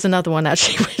 there was another one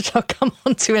actually, which I'll come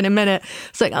on to in a minute.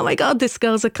 It's like, oh my God, this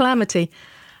girl's a calamity.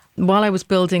 While I was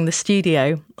building the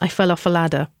studio, I fell off a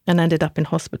ladder and ended up in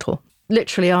hospital.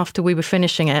 Literally after we were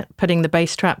finishing it, putting the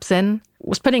bass traps in,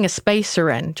 was putting a spacer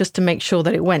in just to make sure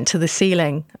that it went to the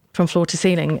ceiling, from floor to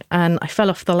ceiling. And I fell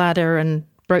off the ladder and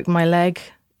broke my leg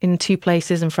in 2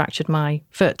 places and fractured my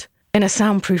foot in a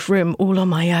soundproof room all on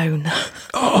my own.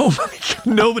 Oh my God,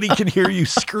 nobody can hear you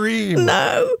scream.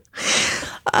 No.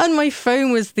 And my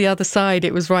phone was the other side.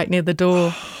 It was right near the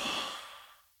door.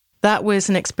 That was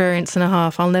an experience and a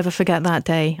half. I'll never forget that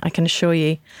day, I can assure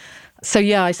you. So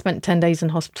yeah, I spent 10 days in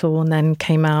hospital and then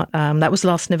came out. That was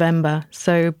last November.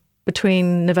 So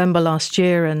between November last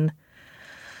year and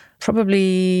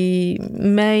probably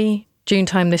May, June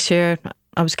time this year,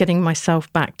 I was getting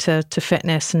myself back to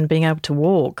fitness and being able to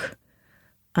walk,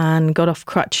 and got off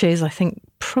crutches, I think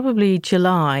probably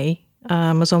July.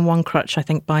 I was on one crutch, I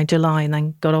think, by July, and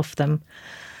then got off them.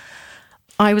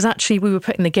 We were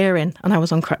putting the gear in and I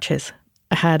was on crutches.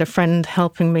 I had a friend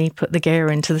helping me put the gear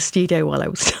into the studio while I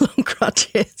was still on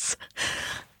crutches.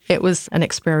 It was an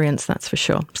experience, that's for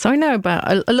sure. So I know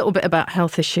about a little bit about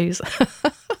health issues.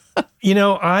 You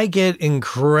know, I get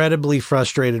incredibly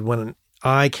frustrated when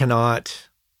I cannot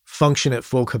function at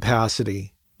full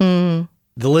capacity.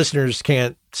 The listeners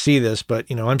can't see this, but,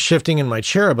 you know, I'm shifting in my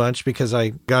chair a bunch because I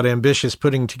got ambitious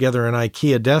putting together an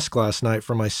IKEA desk last night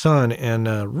for my son and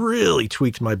really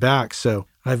tweaked my back. So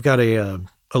I've got a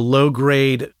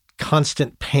low-grade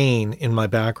constant pain in my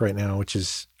back right now, which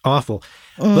is awful.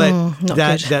 But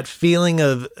that feeling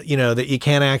of, you know, that you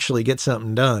can't actually get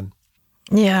something done.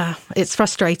 Yeah, it's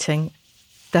frustrating.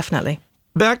 Definitely.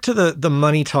 Back to the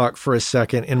money talk for a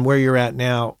second and where you're at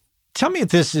now. Tell me if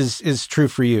this is true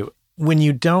for you. When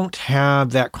you don't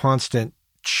have that constant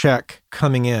check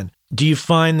coming in, do you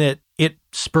find that it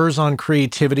spurs on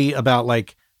creativity about,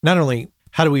 like, not only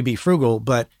how do we be frugal,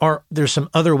 but are there some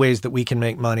other ways that we can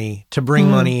make money to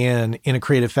bring money in a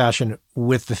creative fashion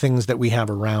with the things that we have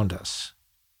around us?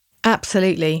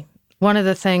 Absolutely. One of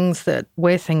the things that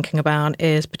we're thinking about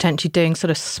is potentially doing sort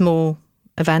of small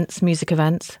events, music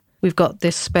events. We've got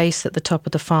this space at the top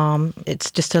of the farm. It's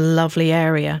just a lovely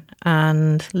area.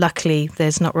 And luckily,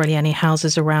 there's not really any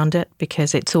houses around it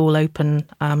because it's all open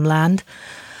land.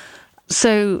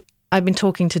 So I've been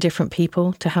talking to different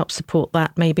people to help support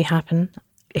that maybe happen.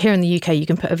 Here in the UK, you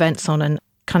can put events on and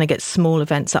kind of get small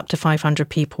events up to 500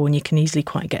 people, and you can easily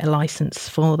quite get a license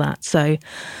for that. So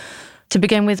to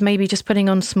begin with, maybe just putting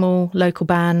on small local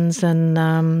bands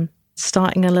and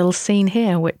starting a little scene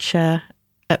here, which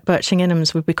at Birching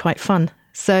Inhams would be quite fun.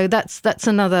 So that's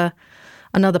another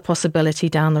possibility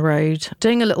down the road.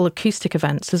 Doing a little acoustic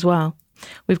events as well.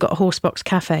 We've got a Horsebox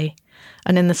Cafe,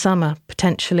 and in the summer,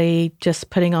 potentially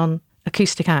just putting on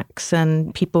acoustic acts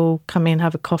and people come in,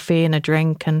 have a coffee and a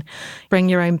drink and bring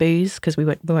your own booze because we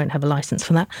won't have a license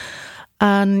for that.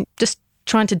 And just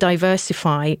trying to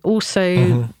diversify,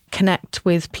 also connect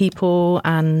with people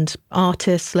and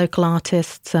artists, local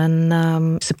artists,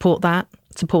 and support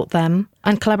them.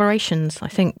 And collaborations. I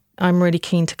think I'm really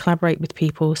keen to collaborate with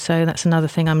people. So that's another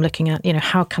thing I'm looking at. You know,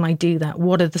 how can I do that?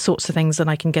 What are the sorts of things that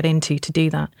I can get into to do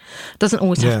that? It doesn't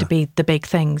always have to be the big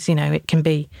things. You know, it can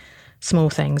be small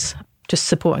things, just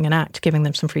supporting an act, giving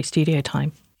them some free studio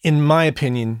time. In my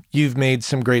opinion, you've made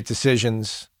some great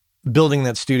decisions. Building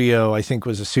that studio, I think,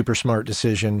 was a super smart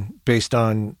decision based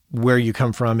on where you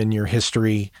come from in your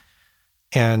history.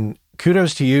 And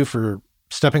kudos to you for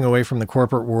stepping away from the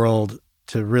corporate world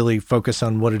to really focus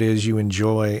on what it is you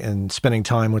enjoy and spending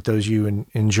time with those you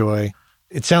enjoy.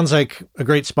 It sounds like a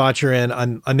great spot you're in.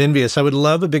 I'm envious. I would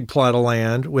love a big plot of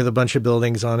land with a bunch of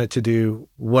buildings on it to do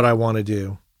what I want to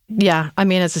do. Yeah, I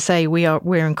mean, as I say,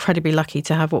 we're incredibly lucky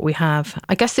to have what we have.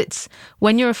 I guess it's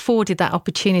when you're afforded that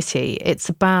opportunity, it's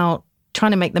about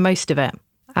trying to make the most of it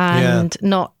and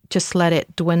not just let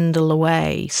it dwindle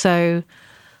away. So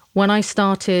when I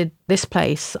started this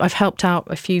place, I've helped out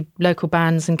a few local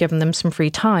bands and given them some free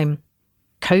time.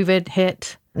 COVID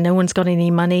hit, no one's got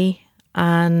any money,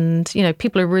 and, you know,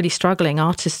 people are really struggling,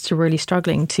 artists are really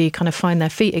struggling to kind of find their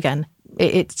feet again.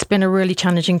 It's been a really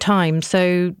challenging time.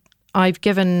 So I've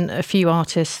given a few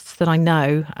artists that I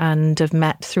know and have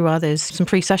met through others some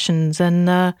free sessions,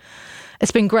 and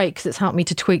it's been great because it's helped me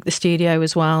to tweak the studio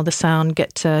as well, the sound,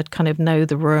 get to kind of know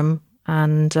the room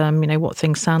and, you know, what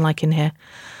things sound like in here.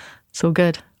 It's all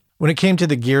good. When it came to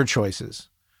the gear choices,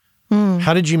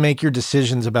 how did you make your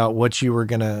decisions about what you were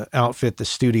going to outfit the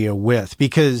studio with?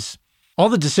 Because all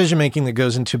the decision-making that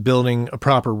goes into building a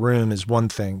proper room is one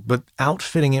thing, but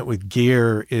outfitting it with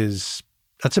gear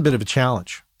that's a bit of a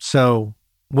challenge. So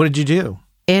what did you do?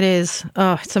 It is.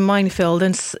 Oh, it's a minefield.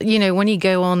 And, you know, when you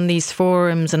go on these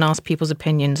forums and ask people's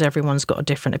opinions, everyone's got a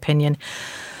different opinion.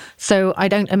 So I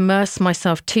don't immerse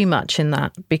myself too much in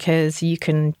that because you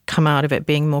can come out of it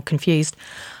being more confused.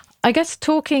 I guess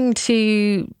talking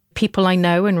to people I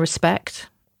know and respect.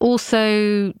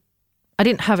 Also, I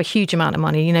didn't have a huge amount of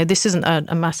money. This isn't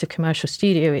a massive commercial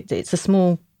studio. It's a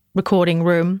small recording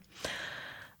room.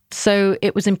 So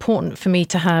it was important for me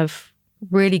to have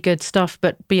really good stuff,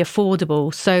 but be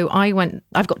affordable. So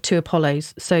I've got 2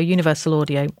 Apollos. So Universal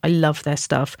Audio, I love their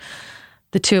stuff.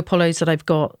 The 2 Apollos that I've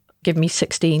got give me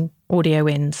 16 audio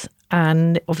ins.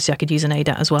 And obviously I could use an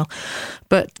ADAT as well.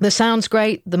 But the sound's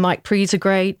great, the mic pre's are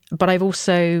great, but I've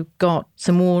also got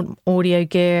some more audio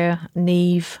gear,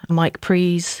 Neve, mic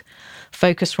pre's,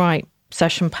 Focusrite,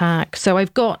 session pack. So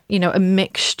I've got, a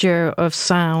mixture of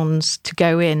sounds to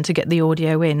go in to get the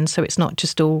audio in. So it's not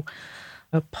just all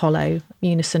Apollo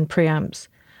unison preamps.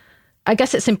 I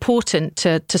guess it's important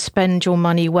to spend your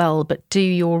money well, but do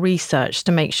your research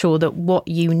to make sure that what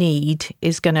you need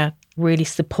is going to really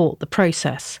support the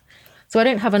process. So I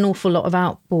don't have an awful lot of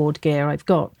outboard gear. I've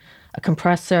got a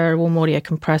compressor, a warm audio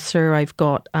compressor. I've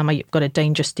got a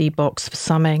Dangerous D box for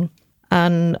summing,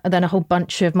 and then a whole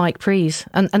bunch of mic pre's.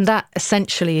 And that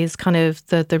essentially is kind of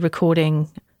the recording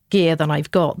gear that I've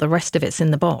got. The rest of it's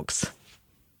in the box.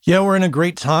 Yeah, we're in a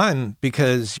great time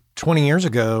because 20 years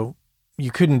ago, you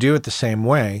couldn't do it the same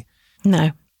way.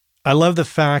 No. I love the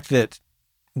fact that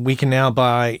we can now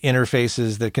buy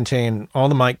interfaces that contain all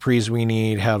the mic pre's we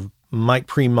need, have mic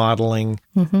pre-modeling,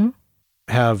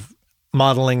 have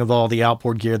modeling of all the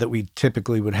outboard gear that we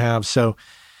typically would have. So,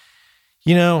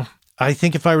 I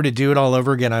think if I were to do it all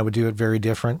over again, I would do it very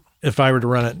different. If I were to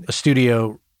run a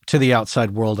studio to the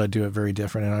outside world, I'd do it very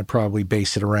different. And I'd probably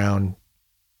base it around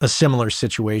a similar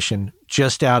situation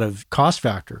just out of cost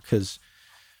factor because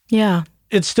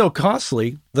it's still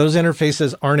costly. Those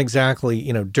interfaces aren't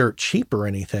exactly, dirt cheap or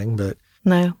anything, but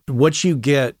no, what you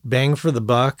get bang for the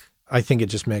buck, I think it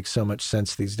just makes so much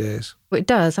sense these days. It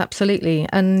does, absolutely.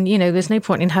 And, there's no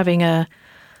point in having a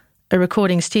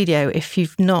recording studio if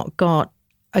you've not got,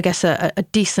 I guess, a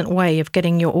decent way of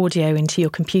getting your audio into your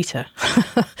computer.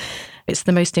 It's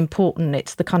the most important.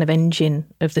 It's the kind of engine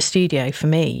of the studio for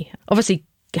me. Obviously,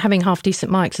 having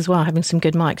half-decent mics as well, having some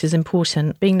good mics is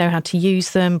important. Being know how to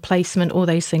use them, placement, all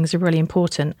those things are really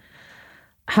important.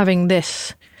 Having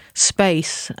this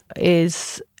space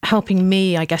is helping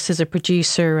me, I guess, as a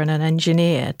producer and an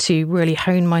engineer to really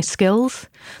hone my skills.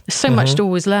 There's so much to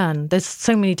always learn. There's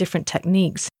so many different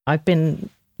techniques. I've been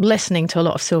listening to a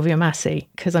lot of Sylvia Massey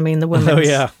because, the woman's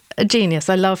a genius.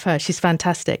 I love her. She's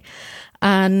fantastic.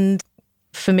 And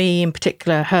for me in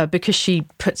particular, her, because she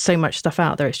puts so much stuff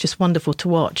out there, it's just wonderful to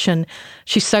watch. And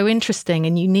she's so interesting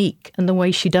and unique in the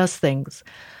way she does things.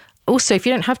 Also, if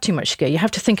you don't have too much gear, you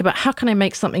have to think about how can I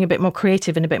make something a bit more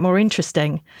creative and a bit more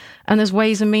interesting? And there's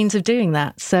ways and means of doing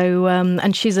that. So,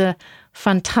 and she's a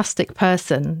fantastic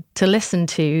person to listen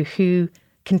to who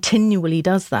continually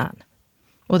does that.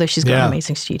 Although she's got an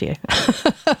amazing studio.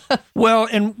 Well,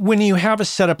 and when you have a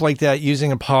setup like that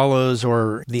using Apollos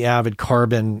or the Avid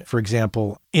Carbon, for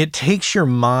example, it takes your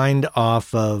mind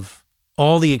off of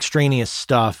all the extraneous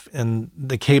stuff and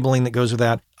the cabling that goes with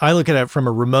that. I look at it from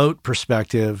a remote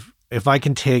perspective. If I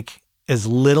can take as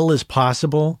little as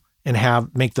possible and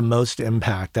make the most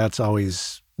impact, that's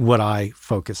always what I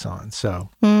focus on. So,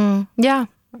 yeah,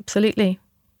 absolutely.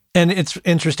 And it's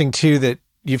interesting too that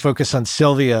you focus on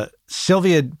Sylvia.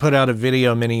 Sylvia put out a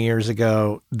video many years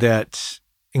ago that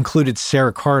included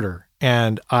Sarah Carter.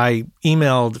 And I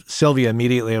emailed Sylvia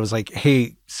immediately. I was like,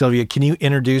 hey, Sylvia, can you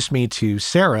introduce me to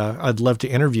Sarah? I'd love to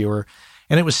interview her.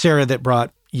 And it was Sarah that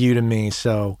brought you to me.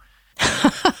 So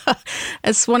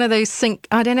it's one of those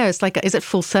I don't know. It's like, is it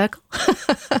full circle?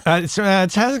 It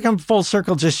hasn't come full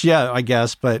circle just yet, I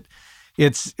guess. But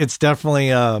it's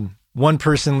definitely one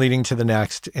person leading to the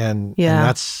next. And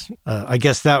that's, I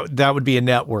guess that would be a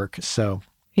network. So.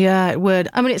 Yeah, it would.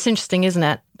 It's interesting, isn't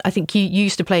it? I think you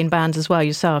used to play in bands as well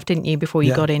yourself, didn't you, before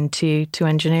you got into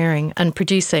engineering and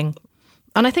producing.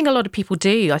 And I think a lot of people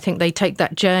do. I think they take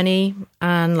that journey,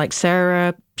 and like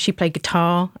Sarah, she played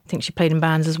guitar. I think she played in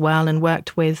bands as well and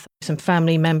worked with some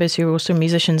family members who are also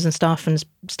musicians and stuff and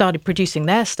started producing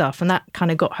their stuff. And that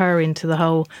kind of got her into the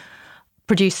whole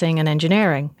producing and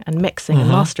engineering and mixing and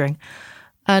mastering.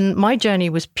 And my journey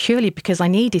was purely because I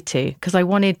needed to, because I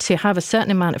wanted to have a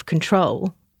certain amount of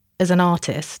control as an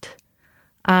artist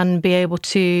and be able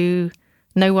to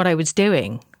know what I was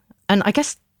doing. And I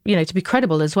guess, to be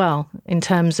credible as well in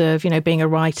terms of, being a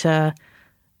writer,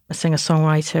 a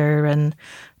singer-songwriter, and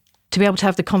to be able to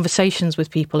have the conversations with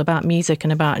people about music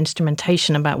and about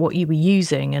instrumentation, about what you were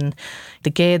using and the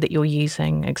gear that you're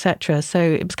using, etc. So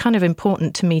it was kind of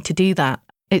important to me to do that.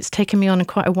 it's taken me on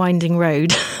quite a winding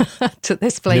road to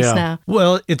this place now.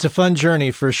 Well, it's a fun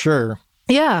journey for sure.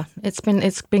 Yeah, it's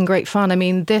been great fun. I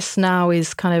mean, this now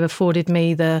is kind of afforded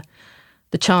me the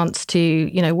chance to,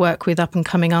 you know, work with up and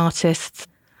coming artists.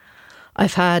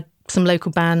 I've had some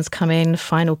local bands come in,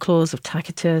 Final Clause of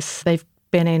Tacitus. They've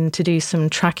been in to do some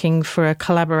tracking for a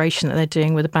collaboration that they're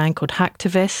doing with a band called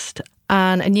Hacktivist.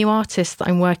 And a new artist that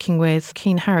I'm working with,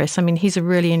 Keen Harris. I mean, he's a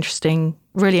really interesting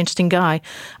guy.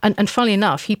 And funnily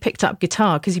enough, he picked up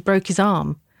guitar because he broke his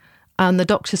arm. And the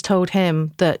doctors told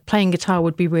him that playing guitar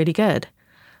would be really good.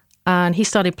 And he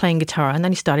started playing guitar, and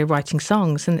then he started writing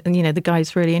songs. And you know, the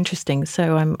guy's really interesting.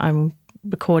 So I'm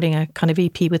recording a kind of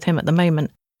EP with him at the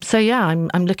moment. So yeah,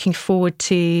 I'm looking forward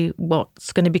to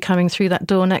what's going to be coming through that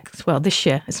door this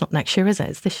year. It's not next year, is it?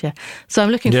 It's this year. So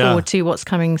I'm looking forward to what's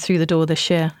coming through the door this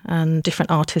year and different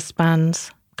artists,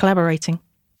 bands collaborating.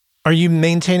 Are you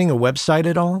maintaining a website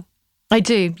at all? I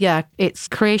do, yeah. It's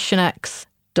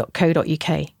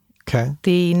creationx.co.uk. Okay.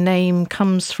 The name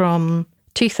comes from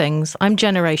two things. I'm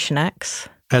Generation X.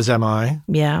 As am I.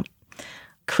 Yeah.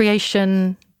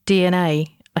 Creation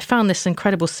DNA. I found this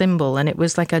incredible symbol, and it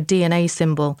was like a DNA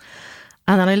symbol.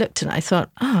 And then I looked at it, I thought,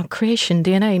 creation,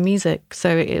 DNA, music.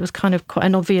 So it was kind of quite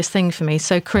an obvious thing for me.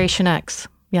 So Creation X,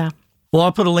 yeah. Well,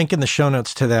 I'll put a link in the show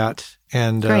notes to that.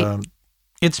 And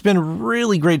it's been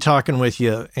really great talking with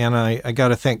you. And I got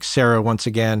to thank Sarah once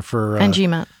again for and you,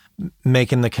 Matt,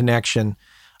 making the connection.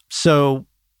 So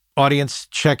audience,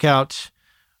 check out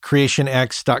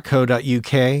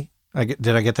creationx.co.uk.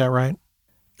 Did I get that right?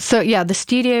 So yeah, the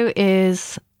studio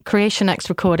is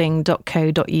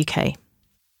creationxrecording.co.uk.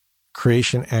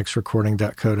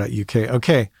 creationxrecording.co.uk.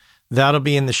 Okay, that'll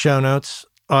be in the show notes,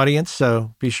 audience,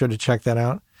 so be sure to check that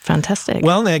out. Fantastic.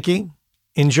 Well, Nikki,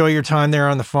 enjoy your time there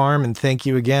on the farm, and thank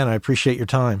you again. I appreciate your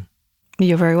time.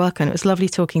 You're very welcome. It was lovely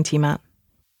talking to you, Matt.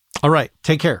 All right,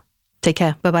 take care. Take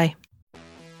care. Bye-bye.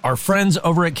 Our friends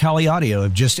over at Cali Audio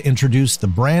have just introduced the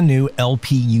brand new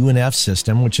LP UNF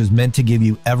system, which is meant to give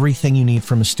you everything you need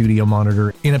from a studio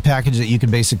monitor in a package that you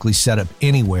can basically set up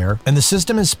anywhere. And the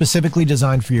system is specifically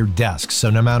designed for your desk.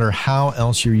 So no matter how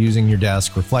else you're using your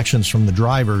desk, reflections from the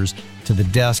drivers to the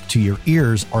desk to your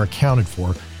ears are accounted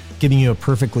for, giving you a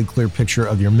perfectly clear picture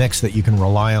of your mix that you can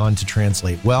rely on to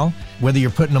translate well. Whether you're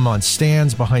putting them on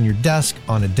stands behind your desk,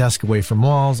 on a desk away from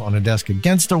walls, on a desk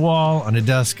against a wall, on a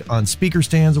desk on speaker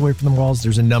stands away from the walls,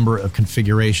 there's a number of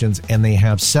configurations, and they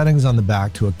have settings on the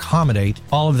back to accommodate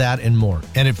all of that and more.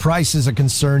 And if price is a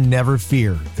concern, never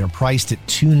fear. They're priced at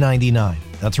 $299.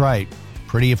 That's right,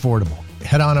 pretty affordable.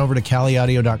 Head on over to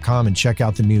caliaudio.com and check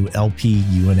out the new LP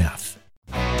UNF.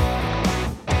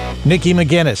 Nikki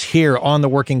McGinnis here on the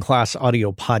Working Class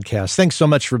Audio Podcast. Thanks so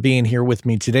much for being here with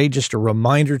me today. Just a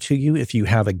reminder to you, if you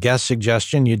have a guest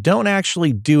suggestion, you don't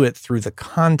actually do it through the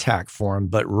contact form,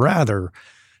 but rather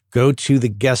go to the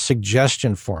guest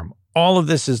suggestion form. All of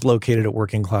this is located at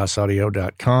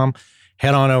workingclassaudio.com.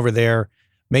 Head on over there,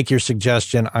 make your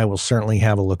suggestion. I will certainly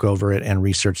have a look over it and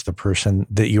research the person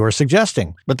that you are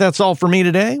suggesting. But that's all for me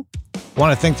today.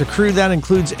 Want to thank the crew. That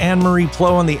includes Anne-Marie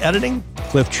Plow on the editing,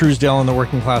 Cliff Truesdale on the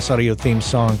Working Class Audio theme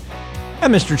song,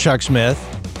 and Mr. Chuck Smith,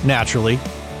 naturally.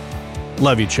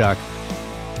 Love you, Chuck.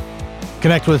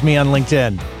 Connect with me on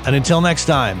LinkedIn. And until next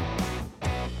time,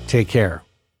 take care.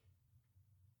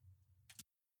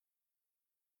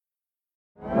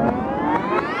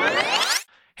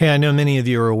 Hey, I know many of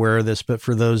you are aware of this, but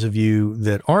for those of you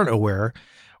that aren't aware,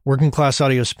 Working Class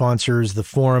Audio sponsors the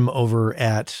forum over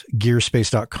at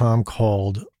gearspace.com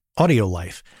called Audio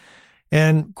Life.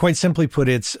 And quite simply put,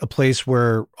 it's a place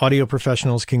where audio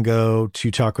professionals can go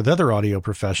to talk with other audio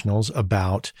professionals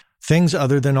about things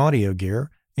other than audio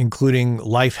gear, including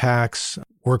life hacks,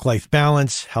 work-life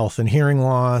balance, health and hearing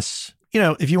loss. You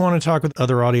know, if you want to talk with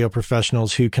other audio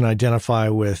professionals who can identify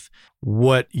with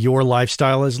what your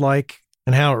lifestyle is like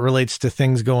and how it relates to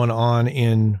things going on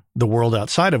in the world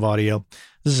outside of audio,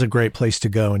 this is a great place to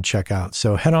go and check out.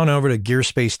 So head on over to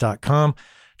gearspace.com,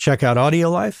 check out Audio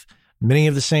Life, many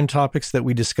of the same topics that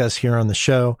we discuss here on the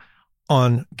show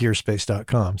on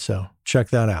gearspace.com. So check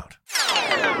that out.